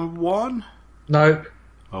 2001? Nope.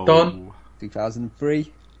 Oh. Don?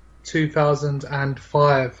 2003.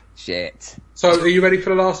 2005. Shit. So, are you ready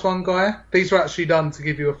for the last one, Guy? These were actually done to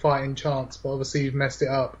give you a fighting chance, but obviously you've messed it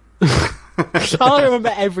up. I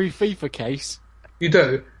remember every FIFA case. You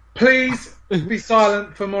do. Please be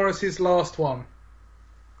silent for Morris's last one.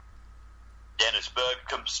 Dennis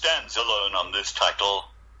Bergkamp stands alone on this title.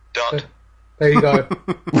 Dot. There you go.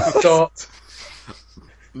 Dot.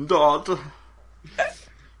 Dot.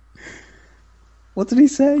 What did he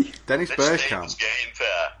say? Dennis Let's take Bergkamp. this game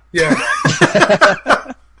fair. Yeah.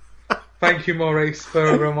 Thank you, Maurice,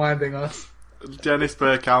 for reminding us. Dennis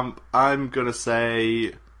Bergkamp, I'm gonna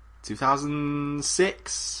say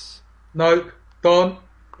 2006? Nope. Don?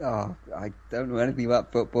 Oh, I don't know anything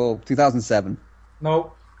about football. 2007.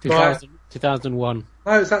 Nope. 2001.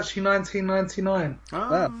 No, it's actually 1999.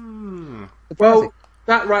 Oh. Well,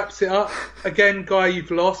 that wraps it up. Again, Guy,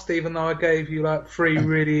 you've lost, even though I gave you like 3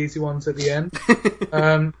 really easy ones at the end.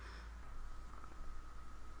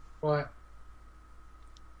 Right.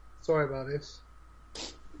 Sorry about this.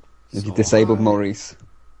 You disabled Maurice.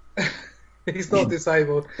 He's not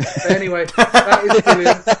disabled. But anyway, that is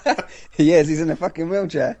brilliant. He is. He's in a fucking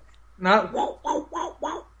wheelchair. No.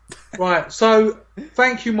 Right, so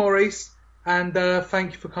thank you, Maurice, and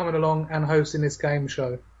thank you for coming along and hosting this game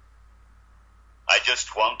show. I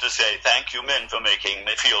just want to say thank you, men, for making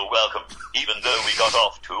me feel welcome. Even though we got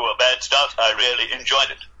off to a bad start, I really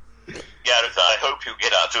enjoyed it. Gareth, I hope you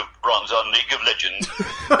get out of bronze on League of Legends.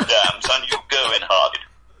 Damn, son, you go in hard.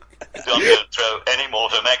 Don't throw any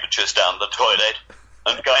mortar magnetures down the toilet.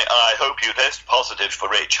 And Guy, I hope you test positive for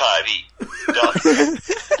HIV.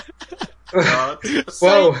 Well,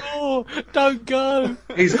 Oh, don't go.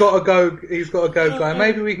 he's got to go. He's got to go, Guy.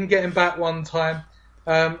 Maybe we can get him back one time.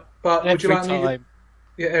 But would you Every like me? time.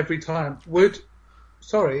 Yeah, every time.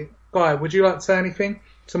 Sorry, Guy. Would you like to say anything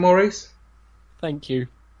to Maurice? Thank you.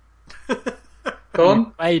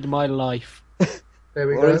 Don? Made my life. There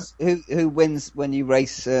we go. Maurice, who wins when you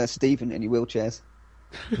race Stephen in your wheelchairs?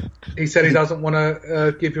 He said he doesn't want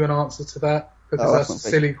to give you an answer to that because Oh, that's a that's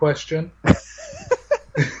not silly question.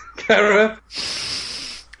 Gareth?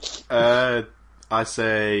 I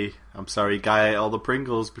say, I'm sorry, Guy ate all the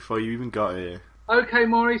Pringles before you even got here. Okay,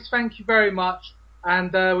 Maurice, thank you very much.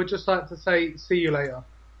 And we'd just like to say see you later.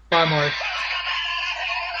 Bye, Maurice.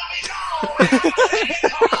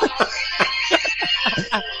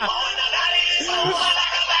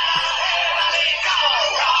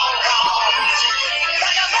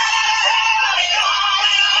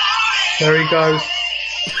 There he goes.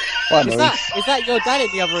 Bye, Is Marie. that your dad in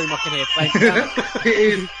the other room I can hear playing piano? It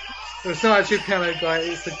is. It's not actually a piano guy,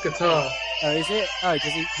 it's a guitar. Oh, is it? Oh, does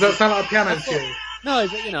he... Does that sound like a piano to you? No,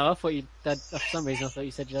 but I thought you dad, for some reason I thought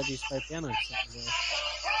you said your dad used to play piano. So,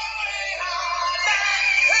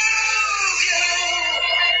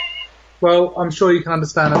 Well, I'm sure you can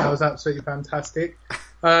understand that was absolutely fantastic.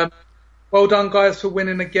 Well done, guys, for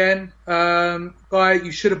winning again. Guy,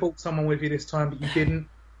 you should have brought someone with you this time, but you didn't.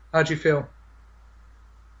 How do you feel?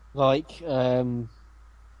 I don't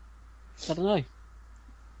know.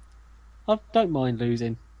 I don't mind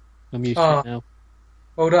losing. I'm used to it now.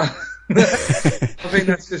 Well done. I think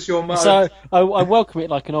that's just your mode. So I welcome it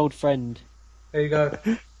like an old friend. There you go.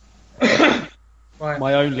 Right.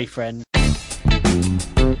 My only friend.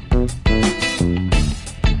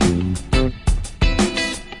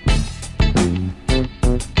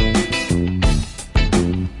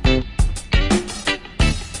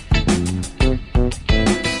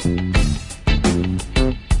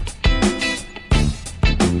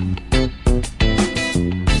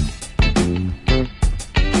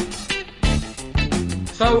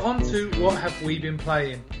 So on to what have we been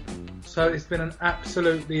playing. So it's been an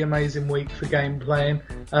absolutely amazing week for game playing.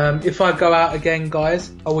 If I go out again,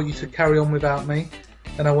 guys, I want you to carry on without me,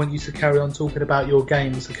 and I want you to carry on talking about your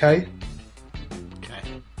games, okay? Okay.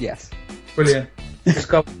 Yes. Brilliant. Just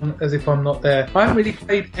go on as if I'm not there. I haven't really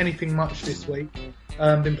played anything much this week.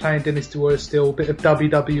 Been playing Dynasty Warriors still, a bit of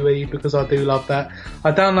WWE because I do love that.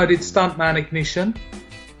 I downloaded Stuntman Ignition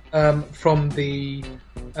from the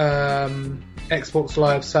Xbox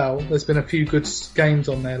Live sale. There's been a few good games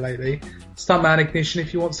on there lately. Stuntman Ignition,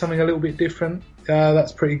 if you want something a little bit different,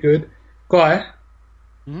 that's pretty good. Guy,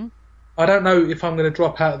 I don't know if I'm going to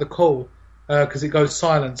drop out of the call because it goes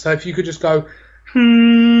silent. So if you could just go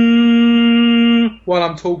while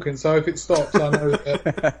I'm talking. So if it stops, I know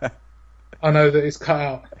that I know that it's cut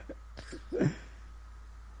out.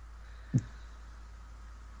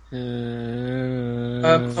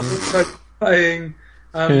 I'm also playing.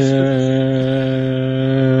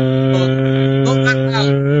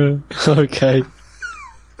 Okay.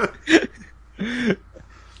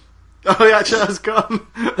 Oh, he actually has gone.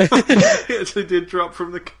 He actually did drop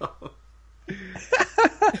from the call.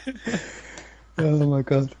 Oh my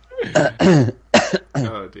god.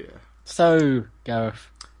 Oh dear. So, Gareth.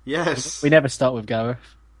 Yes. We never start with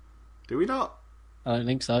Gareth. Do we not? I don't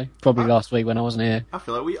think so. Probably last week when I wasn't here. I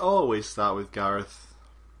feel like we always start with Gareth.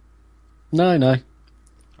 No.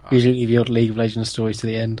 Usually leave your League of Legends story to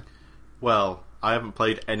the end. Well, I haven't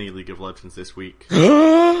played any League of Legends this week.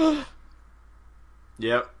 Yep.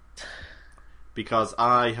 Because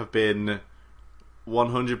I have been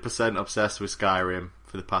 100% obsessed with Skyrim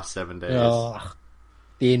for the past 7 days. Oh,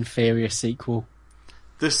 the inferior sequel.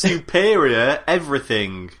 The superior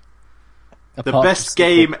everything. The Apart best from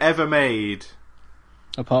game ever made.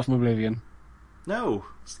 Apart from Oblivion. No.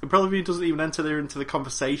 Oblivion doesn't even enter into the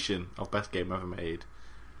conversation of best game ever made.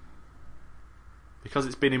 Because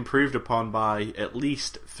it's been improved upon by at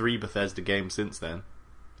least 3 Bethesda games since then.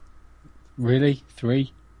 Really?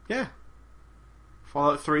 3? Yeah.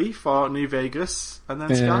 Fallout 3, Fallout New Vegas, and then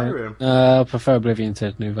Skyrim. I prefer Oblivion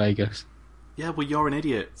to New Vegas. Yeah, well, you're an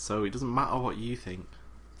idiot, so it doesn't matter what you think.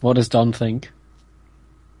 What does Don think?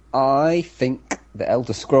 I think the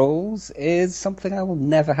Elder Scrolls is something I will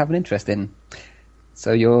never have an interest in.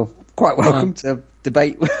 So you're quite welcome to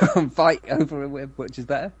debate and fight over which is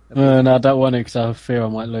better. No, I don't want to because I fear I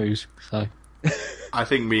might lose. So I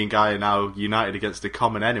think me and Guy are now united against a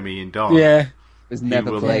common enemy in Don. yeah, I've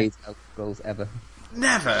never will- played Elder Scrolls ever.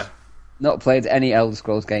 Never! Not played any Elder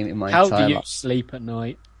Scrolls game in my how entire do you life. sleep at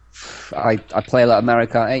night? I play a lot of Mario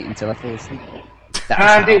Kart 8 until I fall asleep.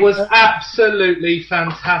 And it was absolutely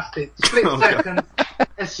fantastic. Split Oh, Second,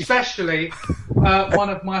 especially one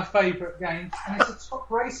of my favourite games, and it's a top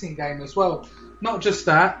racing game as well. Not just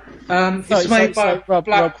that, it's made by Rob,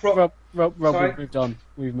 BlackRock. Rob, Sorry? we've moved on.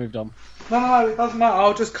 We've moved on. No, it doesn't matter.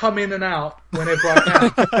 I'll just come in and out whenever I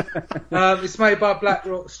can. It's made by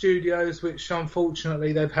BlackRock Studios, which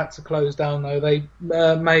unfortunately they've had to close down. Though they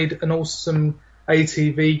made an awesome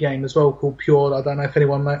ATV game as well called Pure. I don't know if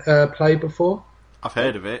anyone played before. I've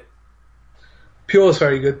heard of it. Pure's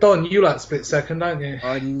very good. Don, you like Split Second, don't you?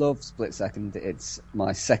 I love Split Second. It's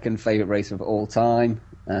my second favourite race of all time,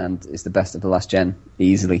 and it's the best of the last gen,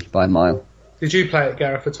 easily, by a mile. Did you play it,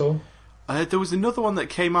 Gareth, at all? There was another one that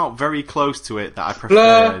came out very close to it that I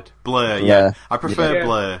preferred. Blur, yeah. I prefer Yeah.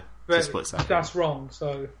 Blur to But Split Second. that's wrong,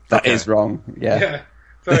 so... That is wrong, Yeah,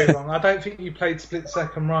 very wrong. I don't think you played Split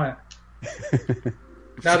Second right.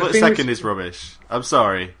 Now, the Split thing Second with- is rubbish. I'm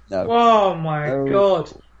sorry. No. Oh my Oh.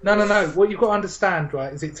 god. No. What you've got to understand,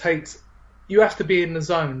 right, is it takes you have to be in the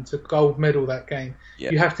zone to gold medal that game.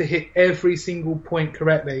 Yeah. You have to hit every single point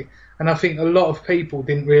correctly. And I think a lot of people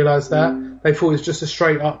didn't realise that. They thought it was just a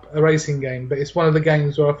straight up a racing game. But it's one of the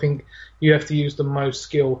games where I think you have to use the most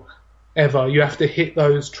skill ever. You have to hit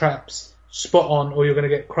those traps spot on or you're going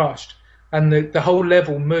to get crushed. And the whole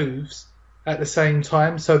level moves at the same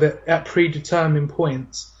time, so that at predetermined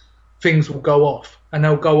points, things will go off. And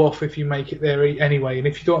they'll go off if you make it there anyway. And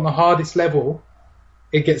if you do it on the hardest level,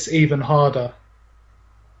 it gets even harder.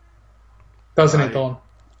 Doesn't it, Don?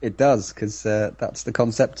 It does, because that's the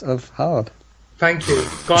concept of hard. Thank you.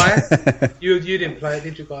 Guy, you didn't play it,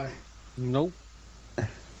 did you, Guy? No.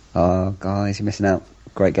 Oh, guys, you're missing out.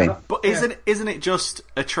 Great game. But isn't it just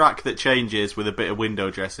a track that changes with a bit of window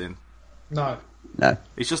dressing? No. No.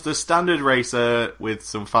 It's just a standard racer with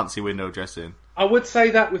some fancy window dressing. I would say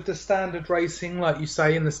that with the standard racing, like you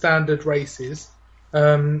say, in the standard races.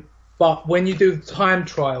 But when you do time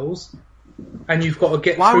trials, and you've got to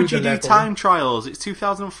get Why through would you the do level, time trials? It's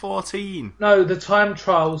 2014. No, the time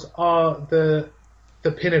trials are the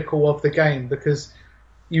pinnacle of the game, because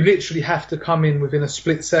you literally have to come in within a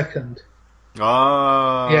split second.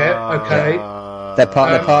 Oh. Yeah, okay. They're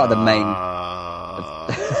part of the main...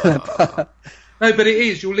 No, but it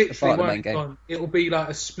is. You'll literally part of the won't main game. on. It'll be like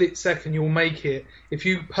a split second. You'll make it. If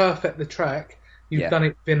you perfect the track, you've Yeah. done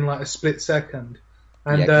it within like a split second.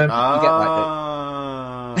 And Yeah, 'cause you get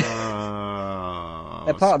Oh.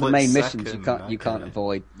 they're part of the Split main missions. second, You can't okay.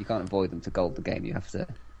 avoid them to gold the game. You have to.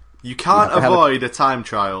 You can't have to have avoid a time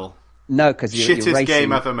trial. No, because you're Shittest racing.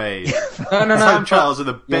 game ever made. no. Time trials are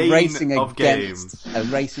the You're bane racing of games.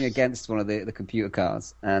 racing against one of the computer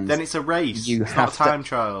cars, and Then it's a race. You it's have not a time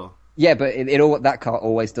trial. yeah, but it all that car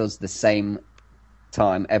always does the same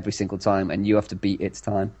time every single time, and you have to beat its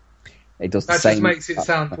time. It does the That same. just makes it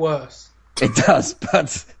sound worse. It does,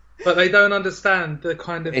 but But they don't understand the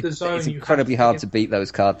kind of the it's zone. incredibly hard to beat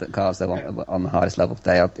those cars that on the hardest level.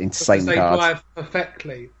 They are because insane they cars. drive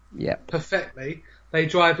perfectly. Yeah, Perfectly. They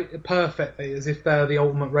drive it perfectly as if they're the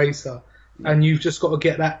ultimate racer. And you've just got to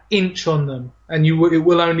get that inch on them. And it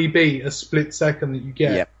will only be a split second that you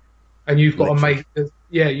get. yeah. And you've got Literally. to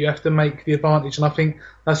you have to make the advantage. And I think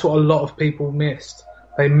that's what a lot of people missed.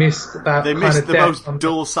 They missed that They kind missed of the depth most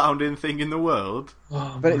dull-sounding thing in the world.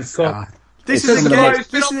 Oh But my it's God. This It's is a some of the game.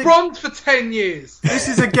 most- It's been on bronze for 10 years. This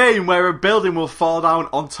is a game where a building will fall down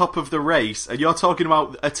on top of the race, and you're talking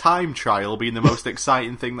about a time trial being the most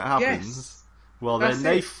exciting thing that happens. Yes. Well, That's then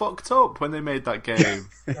they it. fucked up when they made that game.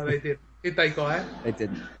 No, they did. Did they, Guy? They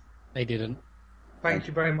didn't. They didn't. Thank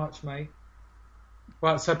you very much, mate.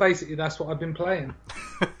 Right, so basically that's what I've been playing.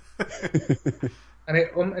 and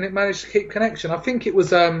it managed to keep connection. I think it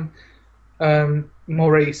was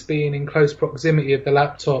Maurice being in close proximity of the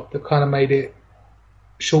laptop that kind of made it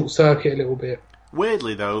short circuit a little bit.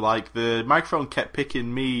 Weirdly, though, like, the microphone kept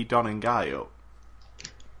picking me, Don, and Guy up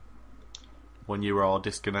when you were all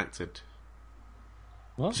disconnected.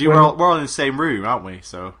 What? 'Cause we're all in the same room, aren't we?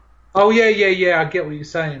 So, Oh yeah, I get what you're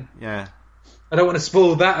saying. yeah. I don't want to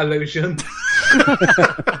spoil that illusion.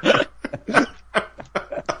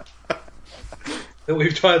 That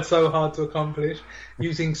we've tried so hard to accomplish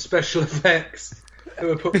using special effects that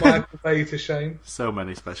would put Michael Bay to shame. So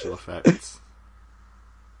many special effects.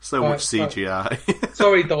 So much CGI.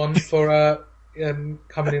 Sorry, Don, for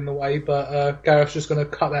coming in the way, but Gareth's just going to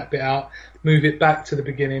cut that bit out, move it back to the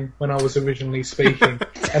beginning when I was originally speaking,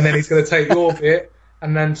 and then he's going to take your bit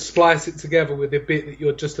and then splice it together with the bit that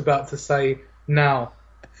you're just about to say now.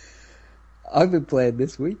 I've been playing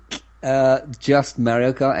this week just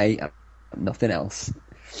Mario Kart 8, nothing else.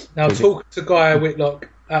 Now talk to Guy Whitlock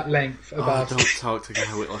at length Oh, about don't talk to Guy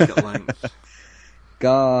Whitlock at length.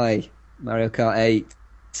 Guy, Mario Kart 8,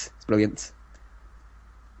 it's brilliant.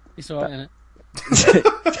 It's alright, innit?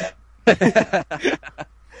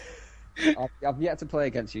 I've yet to play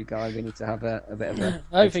against you, Guy. We need to have a bit of a...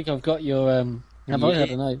 I don't think I've got your. Have I? I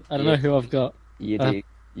don't know. I don't know who I've got. You do.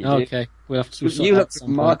 You do. Okay, we'll have to. sort You that look at some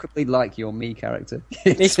point. remarkably like your me character.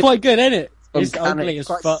 It's quite good, isn't it? It's uncanny, ugly as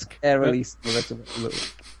quite fuck. scarily similar to look.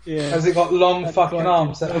 Yeah. Has it got long fucking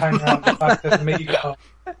arms that hang around the back of the meat car?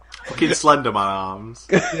 Fucking Slenderman arms.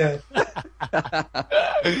 Yeah.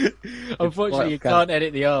 Unfortunately, you quite can't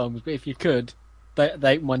edit the arms, but if you could,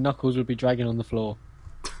 my knuckles would be dragging on the floor.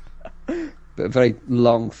 But a very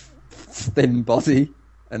long, thin body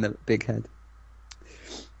and a big head.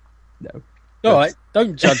 No. All right,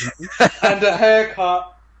 don't judge me. And a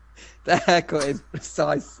haircut. The haircut is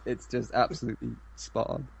precise. It's just absolutely spot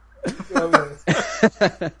on.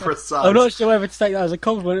 Precise. I'm not sure whether to take that as a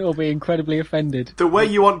compliment or be incredibly offended. The way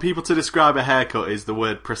you want people to describe a haircut is the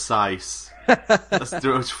word precise. That's the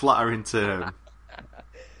most flattering term.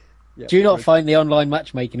 Yeah. Do you not find the online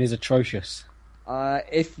matchmaking is atrocious?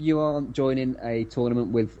 If you aren't joining a tournament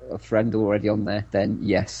with a friend already on there, then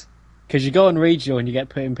yes. Because you go on regional and you get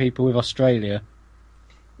put in people with Australia.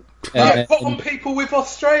 Yeah, put on people with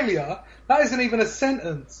Australia? That isn't even a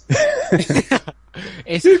sentence.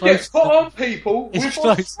 It's You close. get put on people with It's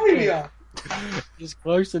close. Australia. It's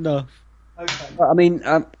close enough. Okay. I mean,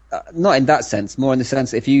 not in that sense. More in the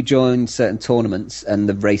sense, if you join certain tournaments and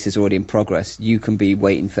the race is already in progress, you can be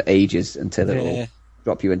waiting for ages until it'll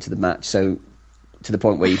drop you into the match. So, to the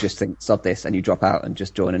point where you just think, stop this, and you drop out and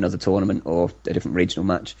just join another tournament or a different regional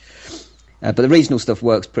match. But the regional stuff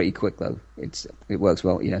works pretty quick, though. It works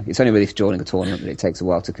well. It's only really for joining a tournament that it takes a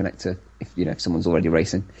while to connect to if someone's already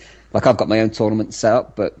racing. Like, I've got my own tournament set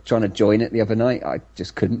up, but trying to join it the other night, I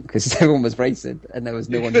just couldn't because everyone was racing and there was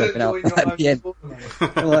no one dropping out at the end.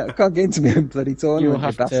 I'm like, I can't get into my own bloody tournament. You'll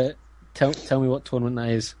have to tell me what tournament that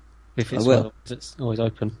is. If it's well, it's always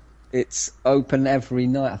open. It's open every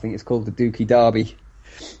night. I think it's called the Dookie Derby.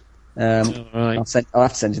 Right. I'll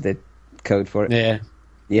have to send you the code for it.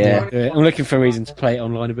 Yeah. I'm looking for a reason to play it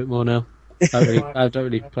online a bit more now. I don't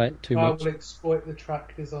really play it too much. I will exploit the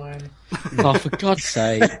track design. Oh, for God's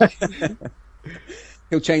sake!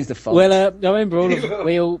 He'll change the font. Well, I remember all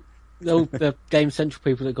the Gamecentral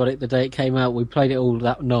people that got it the day it came out. We played it all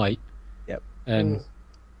that night. Yep. And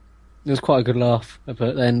it was quite a good laugh.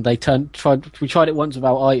 But then we tried it once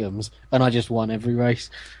without items, and I just won every race.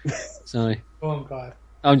 So Go on, guy.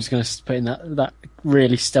 I'm just going to put in that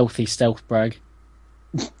really stealth brag.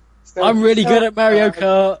 I'm really good at Mario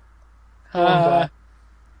Kart.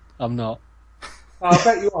 I'm not. I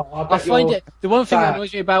bet you are. I find it. The one thing that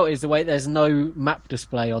annoys me about it is the way there's no map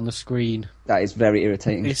display on the screen. That is very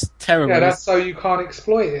irritating. It's terrible. Yeah, that's so you can't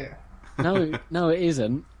exploit it. No, it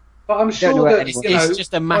isn't. But I'm sure that it's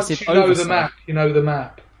just a massive. Once you know the map, you know the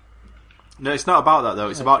map. No, it's not about that though.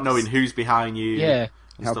 It's about knowing who's behind you. Yeah.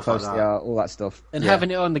 And how stuff close like they that. are, all that stuff. And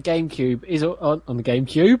having it on the GameCube is on the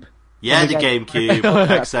GameCube. Yeah, the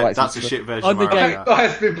GameCube. Except that's a right. shit version On the of Mario That Kart.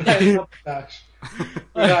 guy's been playing Hot Dash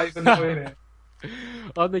without even knowing it.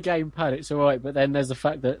 On the gamepad, it's alright, but then there's the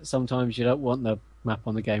fact that sometimes you don't want the map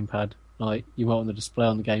on the gamepad. Like, you might want the display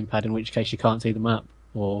on the gamepad, in which case you can't see the map.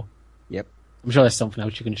 Or Yep. I'm sure there's something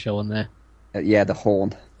else you can show on there. Yeah, the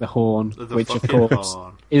horn. The horn, The which of fucking course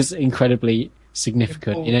horn. is incredibly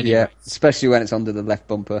significant in any Yeah, way. especially when it's under the left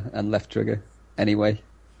bumper and left trigger. Anyway,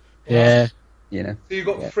 Yeah. So you've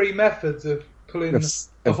got three methods of pulling of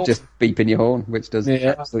the horn. just beeping your horn, which does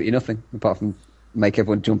Yeah. absolutely nothing apart from make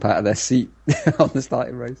everyone jump out of their seat on the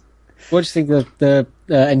starting race. What do you think of the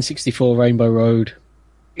N64 Rainbow Road?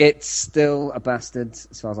 It's still a bastard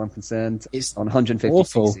as far as I'm concerned. It's on 150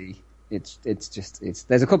 awful. cc. It's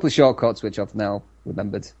there's a couple of shortcuts which I've now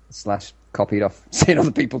remembered / copied off seeing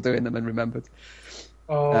other people doing them and remembered.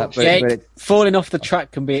 But falling off the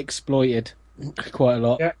track can be exploited quite a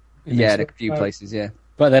lot. Yeah. Yeah, in a few places, yeah.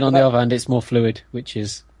 But then on the other hand, it's more fluid, which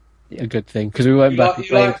is a good thing because we went back and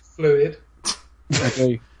You played. like fluid. I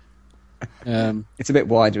do. It's a bit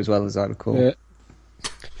wider as well, as I recall.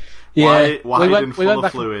 Yeah, Wide and full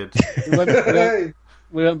of fluid.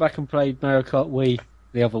 We went back and played Mario Kart Wii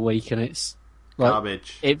the other week, and it's like,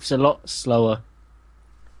 Garbage. it's a lot slower.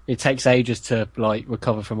 It takes ages to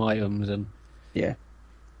recover from items, and Yeah.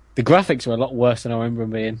 the graphics are a lot worse than I remember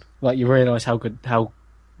them being. Like, you realise how good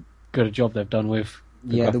a job they've done with.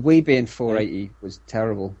 The Wii being 480 was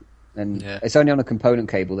terrible, and it's only on a component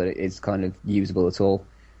cable that it is kind of usable at all.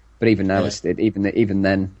 But even now, even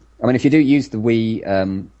then, I mean, if you do use the Wii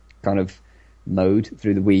kind of mode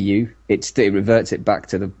through the Wii U, it reverts it back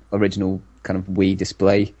to the original kind of Wii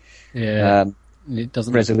display it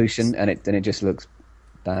doesn't resolution, and it just looks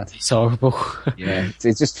bad. It's horrible. Yeah,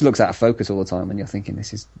 it just looks out of focus all the time, and you're thinking,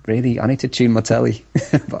 this is really. I need to tune my telly,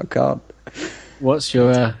 but I can't. What's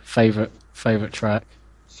your favourite track?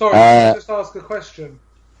 Sorry, can I just ask a question?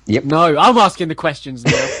 Yep. No, I'm asking the questions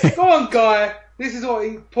now. Go on, Guy. This is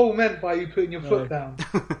what Paul meant by you putting your foot down.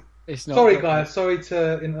 It's not. Sorry, Guy. Sorry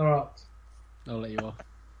to interrupt. I'll let you off.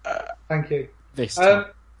 Thank you. This time.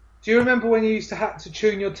 Do you remember when you used to have to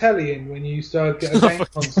tune your telly in when you used to get a game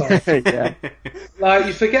console? Yeah. Like,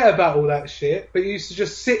 you forget about all that shit, but you used to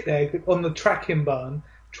just sit there on the tracking button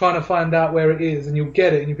trying to find out where it is, and you'll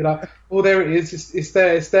get it, and you'll be like, oh, there it is, it's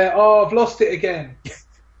there. Oh, I've lost it again.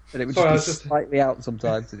 And it would Sorry, just be slightly out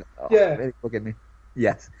sometimes. Oh, Yeah. Really forgive me.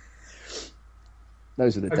 Yes.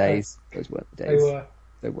 Those were the Okay. days. Those weren't the days. They were.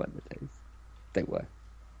 They weren't the days. They were.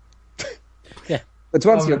 Yeah. But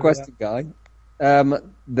to answer your remember question, Guy,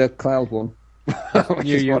 the Cloud one. I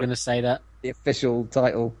knew you were going to say that The official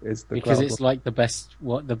title is the because Cloud it's one. like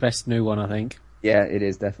the best new one. I think Yeah, it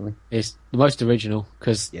is definitely. it's the most original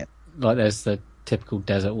because like there's the typical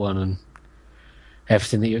desert one and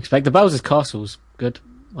everything that you expect. The Bowser's Castle's good.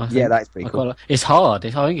 I think. Yeah, that's pretty I cool. quite like- It's hard. I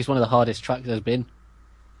think it's one of the hardest tracks there's been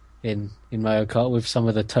in Mario Kart with some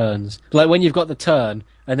of the turns. Like when you've got the turn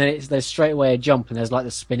and then there's straight away a jump and there's like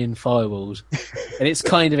the spinning fireballs, and it's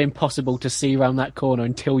kind of impossible to see around that corner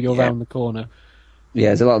until you're round the corner. Yeah,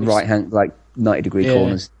 there's a lot of right hand, like 90-degree Yeah.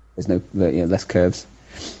 corners. There's no, less curves.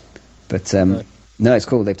 But no, it's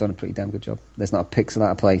cool. They've done a pretty damn good job. There's not a pixel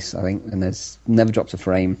out of place, I think, and there's never drops a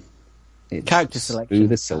frame. It's Character selection.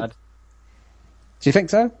 smooth as silk. Do you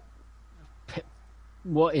think so?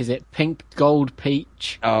 What is it? Pink, gold,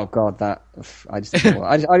 peach. Oh god, that I just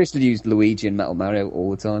I used to use Luigi and Metal Mario all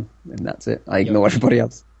the time, and that's it. I ignore everybody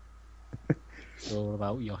else. It's all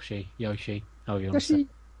about Yoshi. Oh, you want to Yoshi. say?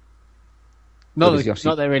 What Not is Yoshi?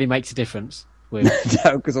 that it really makes a difference. With,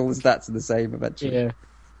 No, because all the stats are the same eventually. yeah.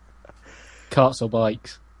 Carts or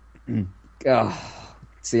bikes. Oh,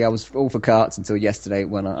 see, I was all for carts until yesterday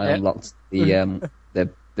when I unlocked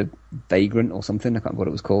the Vagrant or something. I can't remember what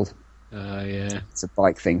it was called. Yeah. It's a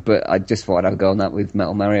bike thing, but I just thought I'd go on that with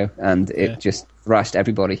Metal Mario, and it just thrashed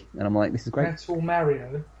everybody. And I'm like, this is great. Metal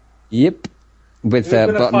Mario. Yep, with Who's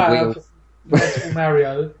gonna button fight wheels. over Metal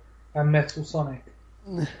Mario and Metal Sonic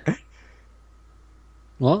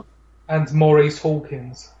What? and Maurice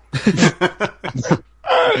Hawkins.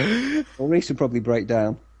 Well, Reese would probably break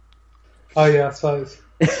down. Oh yeah, I suppose.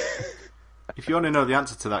 If you want to know the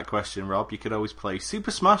answer to that question, Rob, you could always play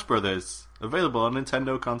Super Smash Brothers, available on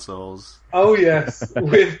Nintendo consoles. Oh yes,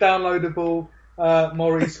 with downloadable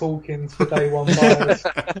Maurice Hawkins for day one buyers.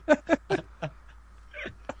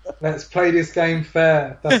 Let's play this game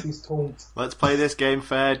fair. That's his taunt. Let's play this game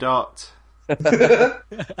fair. Dot.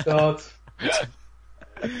 God.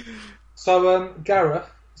 So, Gareth,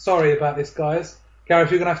 sorry about this, guys.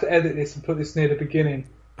 Gareth, you're going to have to edit this and put this near the beginning.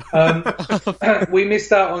 We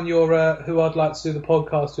missed out on your who I'd like to do the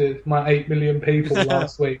podcast with, my 8 million people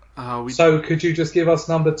last week. So could you just give us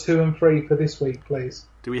number 2 and 3 for this week, please?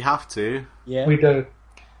 Do we have to? Yeah. We do.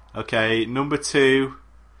 Okay, number 2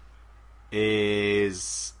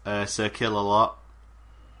 is Sir Kill-A-Lot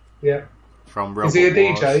Yeah. from Robot Is he a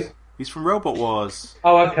Wars. DJ? He's from Robot Wars.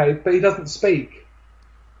 Oh, okay, but he doesn't speak.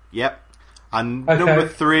 Yep. And Okay. number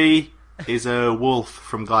 3 is a wolf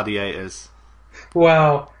from Gladiators.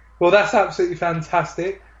 Wow. Well, that's absolutely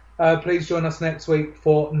fantastic. Please join us next week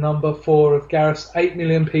for number 4 of Gareth's 8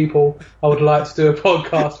 million people I would like to do a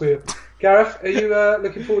podcast with. Gareth, are you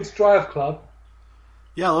looking forward to Drive Club?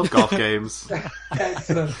 Yeah, I love golf games.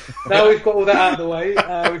 Excellent. Now we've got all that out of the way,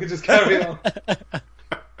 we can just carry on.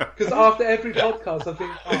 Because after every podcast, I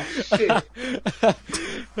think, oh,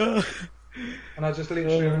 shit. And I just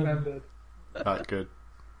literally remembered. That's good.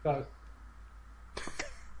 Go.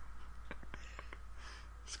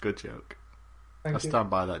 It's a good joke. Thank I you. stand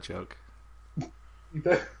by that joke. You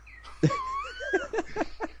do.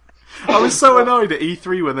 I was so annoyed at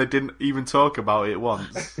E3 when they didn't even talk about it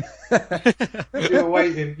once. You were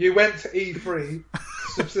waiting. You went to E3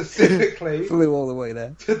 specifically Flew all the way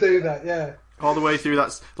there. to do that, yeah. All the way through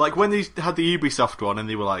that. Like when they had the Ubisoft one and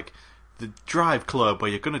they were like, the Drive Club where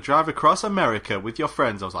you're going to drive across America with your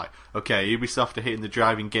friends. I was like, okay, Ubisoft are hitting the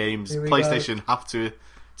driving games. Here we PlayStation have to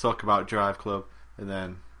talk about Drive Club. And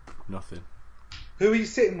then nothing. Who were you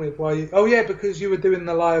sitting with? While you? Oh yeah, because you were doing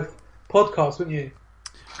the live podcast, weren't you?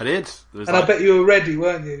 I did. There was And I bet you were ready,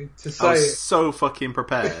 weren't you, to I say was it? so fucking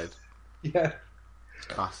prepared. Yeah,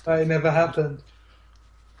 Bastard. it never happened.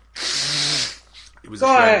 It was a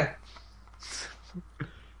shame. Guy,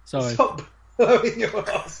 Sorry. stop blowing your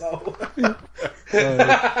arsehole.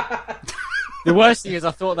 The worst thing is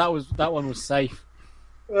I thought that one was safe.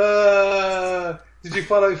 Did you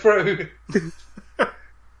follow through?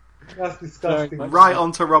 That's disgusting. Sorry, Right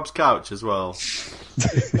onto Rob's couch as well.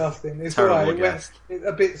 Disgusting. It's Terrible alright. guest. It's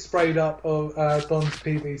a bit sprayed up of Don's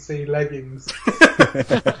PVC leggings,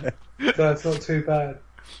 so it's not too bad.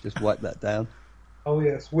 Just wipe that down. Oh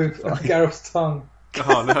yes, with Gareth's tongue.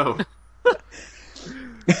 Oh no.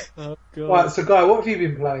 Oh god. Right, so Guy, what have you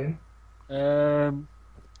been playing?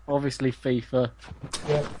 Obviously FIFA.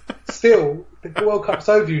 Yeah. Still, the World Cup's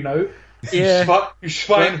over, you know. Yeah. You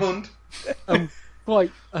Schweinhund. I'm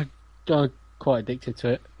quite addicted to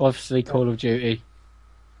it. Obviously Call of Duty.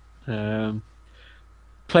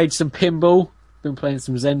 Played some pinball. Been playing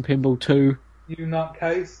some Zen Pinball 2. You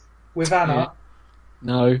nutcase. With Anna.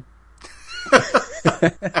 No.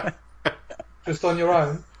 Just on your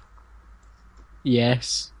own.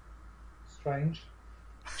 Yes. Strange.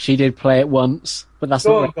 She did play it once, but that's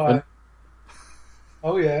Go on, not Guy. relevant.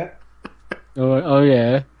 Oh yeah. Oh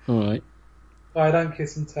yeah. Alright. Guy, don't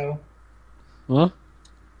kiss and tell. What?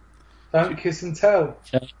 Don't kiss and tell.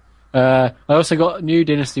 I also got a new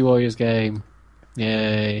Dynasty Warriors game.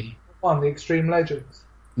 Yay. One, the Extreme Legends.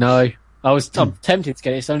 No. I'm tempted to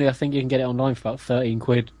get it. It's only, I think you can get it online for about 13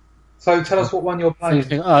 quid. So tell us what one you're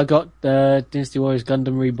playing. I got Dynasty Warriors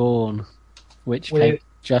Gundam Reborn, which came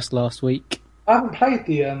just last week. I haven't played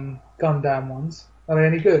the Gundam ones. Are they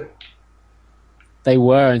any good? They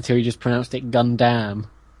were until you just pronounced it Gundam.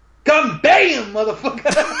 Gundam,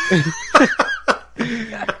 motherfucker!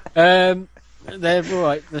 They're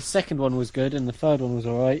alright. The second one was good, and the third one was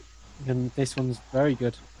alright. And this one's very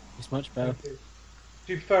good. It's much better. Do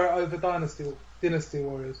you prefer it over Dynasty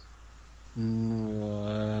Warriors? I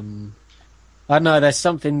don't know. There's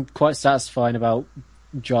something quite satisfying about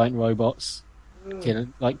giant robots,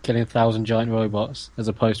 killing 1,000 giant robots as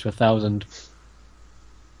opposed to 1,000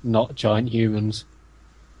 not giant humans.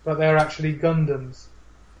 But they're actually Gundams.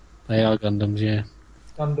 They are Gundams, yeah.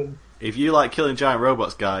 Gundam. If you like killing giant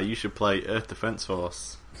robots, Guy, you should play Earth Defense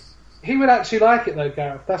Force. He would actually like it though,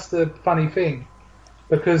 Gareth. That's the funny thing.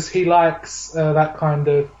 Because he likes that kind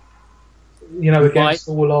of, against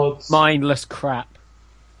all odds. Mindless crap.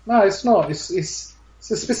 No, it's not. It's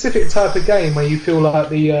a specific type of game where you feel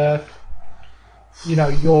like you're That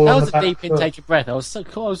on was the a back deep foot. intake of breath. I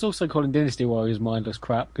was also calling Dynasty Warriors mindless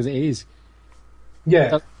crap, because it is.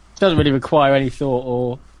 Yeah. It doesn't really require any thought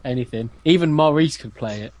or anything. Even Maurice could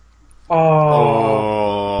play it.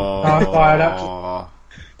 Oh.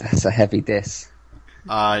 That's a heavy diss.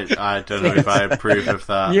 I don't know if I approve of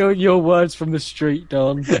that. Your words from the street,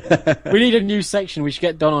 Don. We need a new section we should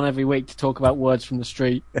get Don on every week to talk about words from the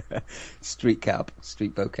street. Street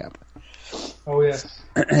vocab. Oh, yes.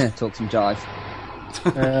 Talk some jive.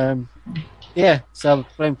 Yeah, so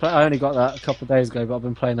I only got that a couple of days ago, but I've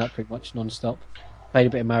been playing that pretty much non-stop. Played a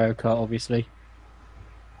bit of Mario Kart, obviously.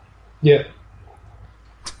 Yeah.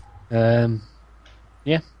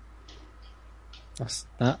 Yeah. That's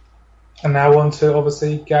that. And now on to,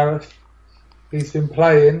 obviously, Gareth. He's been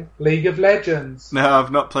playing League of Legends. No,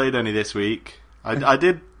 I've not played any this week. I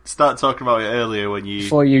did start talking about it earlier when you...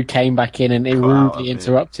 Before you came back in and rudely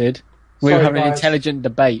interrupted. We were Sorry, having an guys. intelligent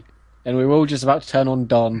debate, and we were all just about to turn on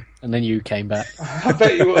Don, and then you came back. I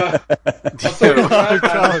bet you were. I thought you were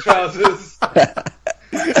wearing trousers.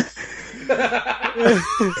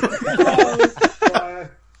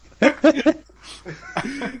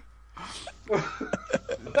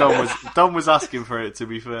 Don was asking for it, to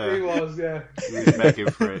be fair. He was, yeah. He was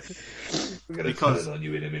begging for it. We're going to turn on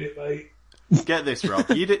you in a minute, mate. Get this, Rob.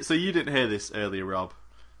 You didn't hear this earlier, Rob.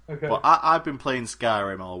 Okay. But I've been playing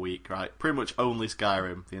Skyrim all week, right? Pretty much only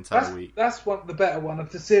Skyrim the entire week. That's the better one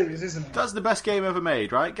of the series, isn't it? That's the best game ever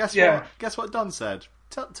made, right? Guess what Don said?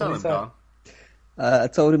 Tell him, Don. I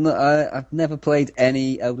told him that I've never played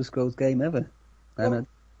any Elder Scrolls game ever. And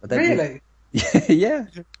I don't Really? Yeah.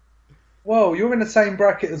 Whoa, you're in the same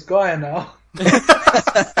bracket as Gaia now.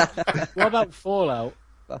 What about Fallout?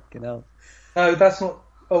 Fucking hell. No, that's not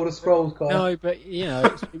Elder Scrolls, Gaia. No, but,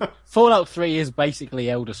 Fallout 3 is basically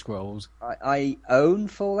Elder Scrolls. I own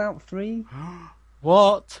Fallout 3.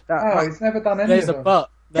 What? He's never done any There's of a them.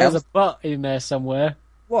 but. There's a but in there somewhere.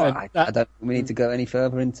 What? And I don't. We need to go any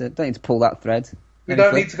further into. Don't need to pull that thread. We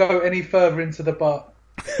don't need to go any further into the butt.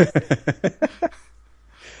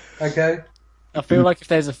 Okay? I feel like if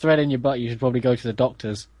there's a thread in your butt, you should probably go to the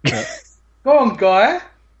doctors. But... Go on, Guy.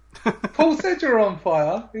 Paul said you were on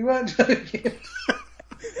fire. We weren't joking.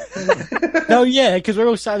 No, yeah, because we're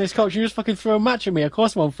all sat in this couch. You just fucking throw a match at me. Of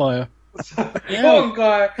course I'm on fire. Yeah. Go on,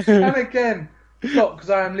 Guy. And again, stop, because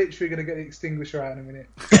I am literally going to get the extinguisher out in a minute.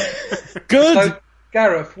 Good. So,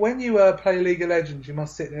 Gareth, when you play League of Legends, you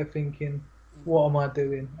must sit there thinking, what am I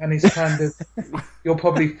doing? And it's kind of, you're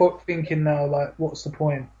probably thinking now, like, what's the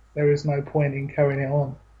point? There is no point in carrying it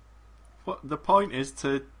on. What the point is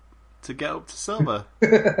to get up to silver.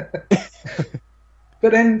 But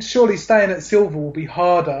then surely staying at silver will be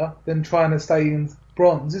harder than trying to stay in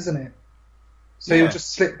bronze, isn't it? So Yeah. you'll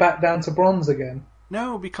just slip back down to bronze again.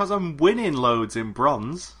 No, because I'm winning loads in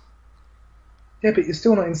bronze. Yeah, but you're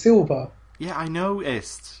still not in silver. Yeah, I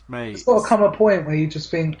noticed, mate. It's got to come a point where you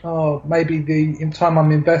just think, oh, maybe the time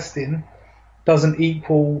I'm investing doesn't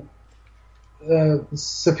equal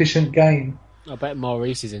sufficient gain. I bet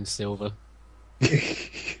Maurice is in silver.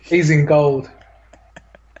 He's in gold.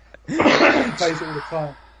 He plays it all the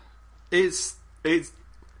time. It's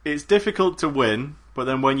difficult to win, but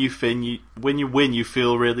then when you win, you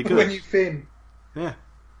feel really good. When you fin. Yeah.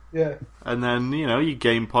 Yeah. And then, you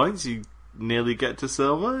gain points, you nearly get to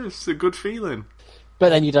silver. It's a good feeling. But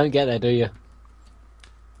then you don't get there, do you?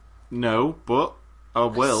 No, but I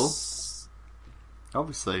will.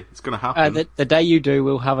 Obviously, it's going to happen. The day you do,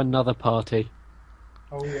 we'll have another party.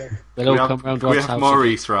 Oh yeah. They'll all come round to we our have house.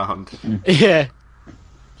 Maurice round. Yeah.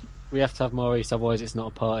 We have to have Maurice, otherwise it's not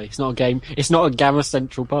a party. It's not a game. It's not a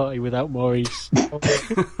Gamecentral party without Maurice.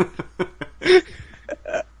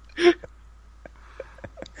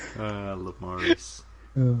 I love Maurice.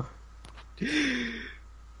 So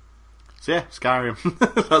yeah,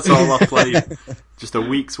 Skyrim. That's all I've played. Just a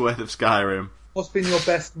week's worth of Skyrim. What's been your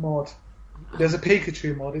best mod? There's a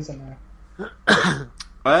Pikachu mod, isn't there?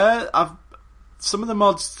 Some of the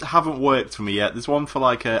mods haven't worked for me yet. There's one for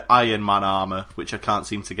like a Iron Man armor, which I can't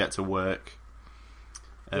seem to get to work,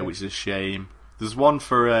 which is a shame. There's one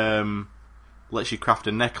for lets you craft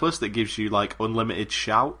a necklace that gives you like unlimited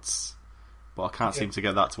shouts, but I can't seem to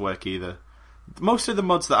get that to work either. Most of the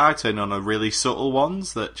mods that I turn on are really subtle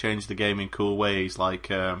ones that change the game in cool ways. Like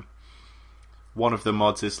one of the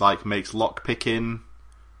mods is like makes lock picking.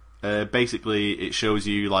 Basically, it shows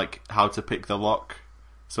you like how to pick the lock.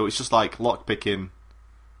 So it's just like lock picking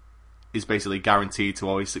is basically guaranteed to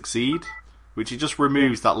always succeed, which it just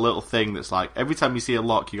removes that little thing that's like every time you see a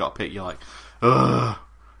lock you got to pick, you're like, ugh.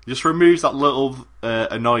 It just removes that little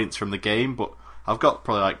annoyance from the game. But I've got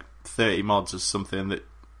probably like 30 mods or something that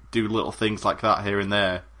do little things like that here and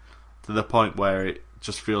there, to the point where it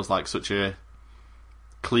just feels like such a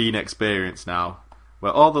clean experience now,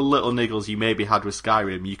 where all the little niggles you maybe had with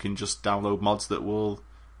Skyrim, you can just download mods that will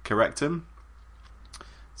correct them.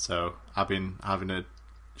 So I've been having a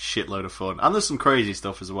shitload of fun, and there's some crazy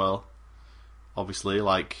stuff as well. Obviously,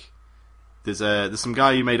 like there's some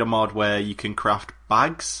guy who made a mod where you can craft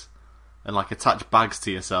bags and like attach bags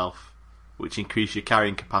to yourself, which increase your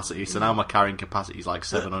carrying capacity. So now my carrying capacity is like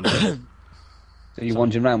 700. So you're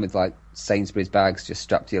wandering around with like Sainsbury's bags just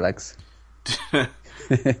strapped to your legs.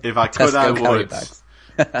 If I could, I Tesco carry would. bags.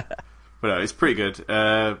 But no, it's pretty good.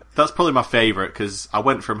 That's probably my favourite, because I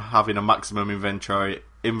went from having a maximum inventory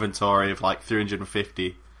of like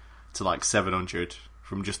 350 to like 700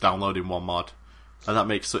 from just downloading one mod, and that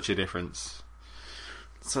makes such a difference.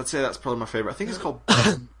 So I'd say that's probably my favourite. I think it's called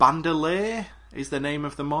Bandolier is the name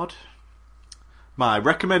of the mod. My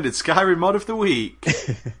recommended Skyrim mod of the week.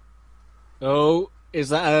 Oh, is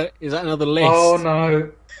that another list? Oh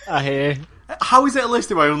no! I hear. How is it a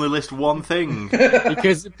list if I only list one thing?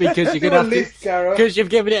 because you're gonna have list, Gareth. because you've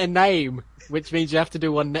given it a name, which means you have to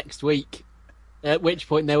do one next week. At which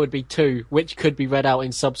point there would be two, which could be read out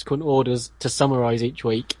in subsequent orders to summarise each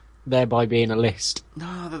week, thereby being a list.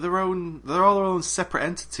 No, they're all their own separate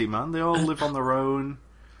entity, man. They all live on their own.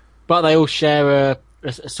 But they all share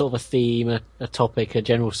a sort of a theme, a topic, a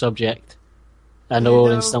general subject, and they're all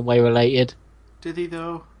in some way related. Do they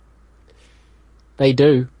though? They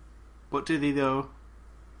do. What do they though?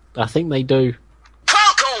 I think they do.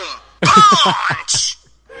 Falcon punch.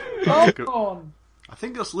 Come on! I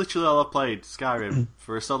think that's literally all I played, Skyrim,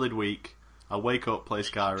 for a solid week. I wake up, play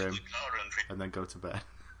Skyrim, and then go to bed.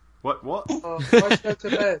 What? Oh, why'd you go to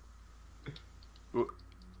bed?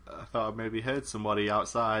 I thought I maybe heard somebody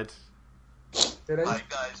outside. Did I? Hi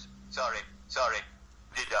guys, sorry.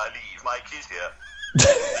 Did I leave my keys here? I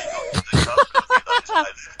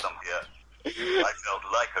left them here. I felt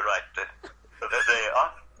like a right. There they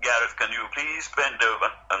are. Gareth, can you please bend over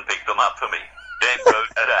and pick them up for me? Don't go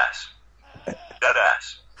that ass. That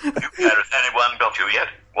ass. You, Gareth, anyone got you yet?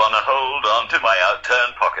 Wanna hold on to my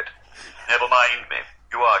outturned pocket? Never mind me.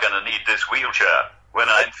 You are gonna need this wheelchair when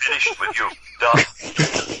I'm finished with you, darling.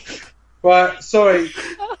 Right, sorry.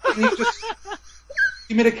 Can you just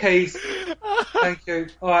give me the keys? Thank you.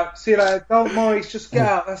 Alright, see you later. Don't, Maurice, just get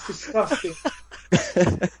out. That's disgusting.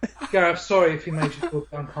 Gareth, sorry if he made you feel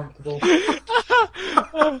uncomfortable.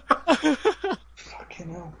 Fucking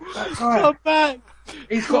hell. That guy, Come back!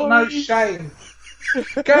 he's got no shame.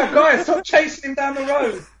 Gareth, guys, stop chasing him down the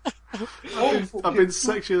road. Awful I've kid. been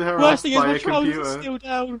sexually Worst harassed thing is by my a trousers are computer. still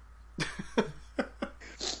down.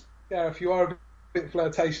 Gareth, you are a bit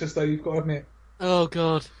flirtatious though, you've got to admit. Oh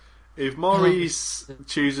god. If Maurice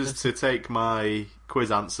chooses to take my quiz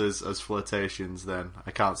answers as flirtations, then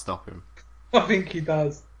I can't stop him. I think he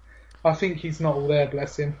does. I think he's not all there,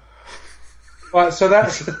 bless him. Right, so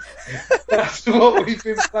that's what we've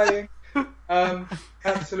been playing.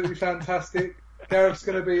 Absolutely fantastic. Gareth's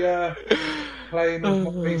going to be playing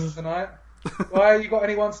with Maurice tonight. Why, you got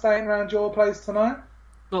anyone staying around your place tonight?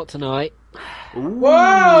 Not tonight. Ooh,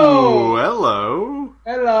 Whoa! hello.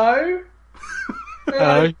 Hello.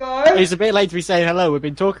 Hello. Guys. It's a bit late to be saying hello. We've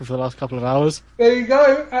been talking for the last couple of hours. There you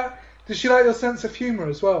go. Does she like your sense of humour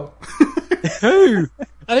as well? Who?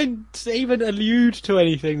 I didn't even allude to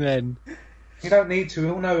anything then. You don't need to.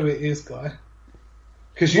 We all know who it is, Guy.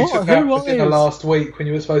 Because you What? took Who out was? for dinner last week when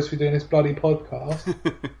you were supposed to be doing this bloody podcast.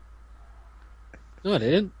 No, I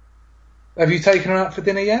didn't. Have you taken her out for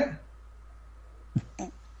dinner yet?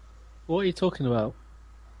 What are you talking about?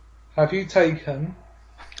 Have you taken...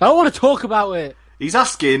 I don't want to talk about it! He's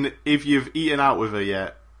asking if you've eaten out with her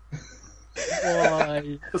yet.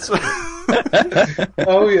 Why?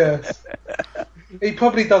 Oh, yes. He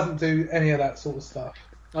probably doesn't do any of that sort of stuff.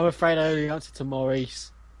 I'm afraid I only answer to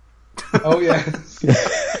Maurice. Oh, yes.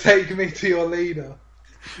 Take me to your leader.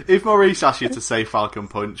 If Maurice asked you to say Falcon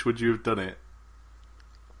Punch, would you have done it?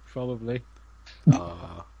 Probably.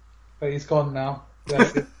 Oh. But he's gone now.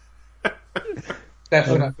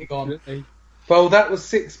 Definitely gone. Well, that was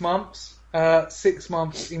 6 months. 6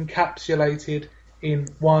 months encapsulated in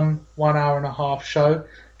one hour and a half show.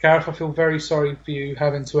 Gareth, I feel very sorry for you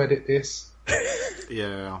having to edit this.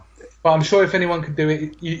 Yeah. But I'm sure if anyone could do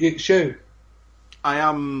it, it's you. I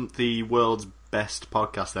am the world's best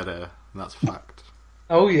podcast editor, and that's a fact.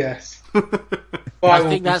 Oh, yes. I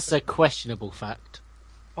think that's a questionable fact.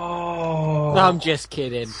 Oh. No, I'm just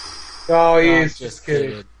kidding. Oh, he I'm is just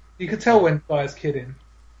kidding. You can tell when the guy's kidding.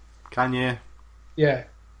 Can you? Yeah.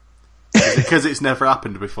 Because it's never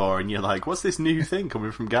happened before, and you're like, what's this new thing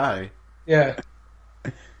coming from Guy? Yeah.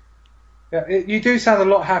 Yeah. You do sound a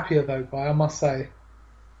lot happier, though, Guy, I must say.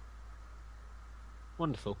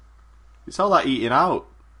 Wonderful. It's all that eating out.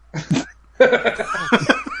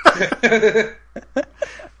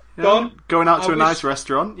 Don, going out to I a wish- nice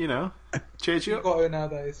restaurant, you know, cheers you You've up. got to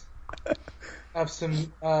nowadays. Have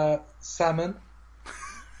some salmon.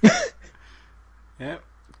 Yeah.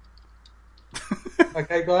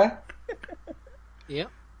 Okay, Guy? Yep.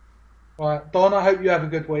 Right. Don, I hope you have a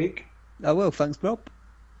good week. I will, thanks, Rob.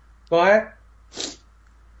 Guy,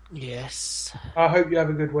 Yes. I hope you have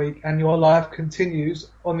a good week and your life continues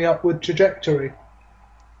on the upward trajectory.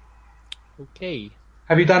 Okay.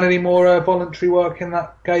 Have you done any more voluntary work in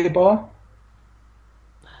that gay bar?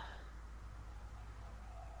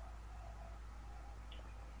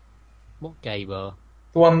 What gay bar?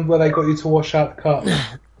 The one where they got you to wash out the car?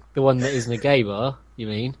 The one that isn't a gay bar, you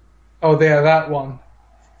mean? Oh, yeah, that one.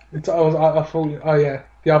 I thought, oh yeah,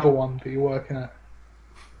 the other one that you're working at.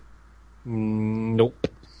 Nope.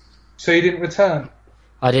 So you didn't return?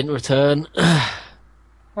 I didn't return.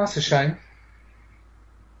 That's a shame.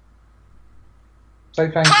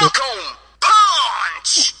 Say thank you. Falcon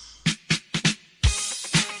Punch!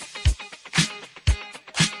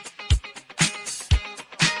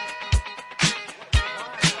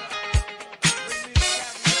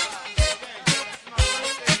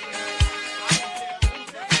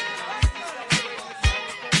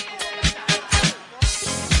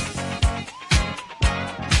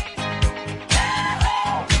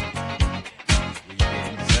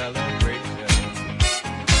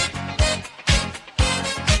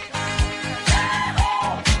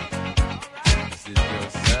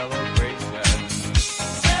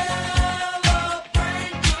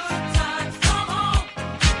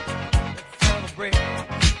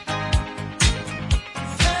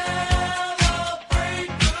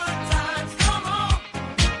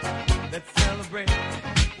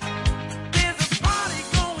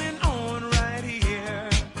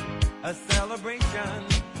 A celebration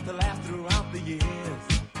to last throughout the years.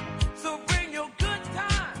 So bring your good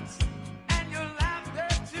times and your laughter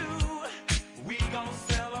too. We gonna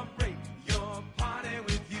celebrate your party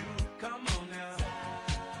with you. Come on now.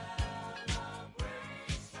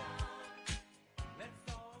 Let's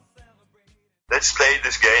all celebrate. Let's play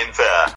this game fair.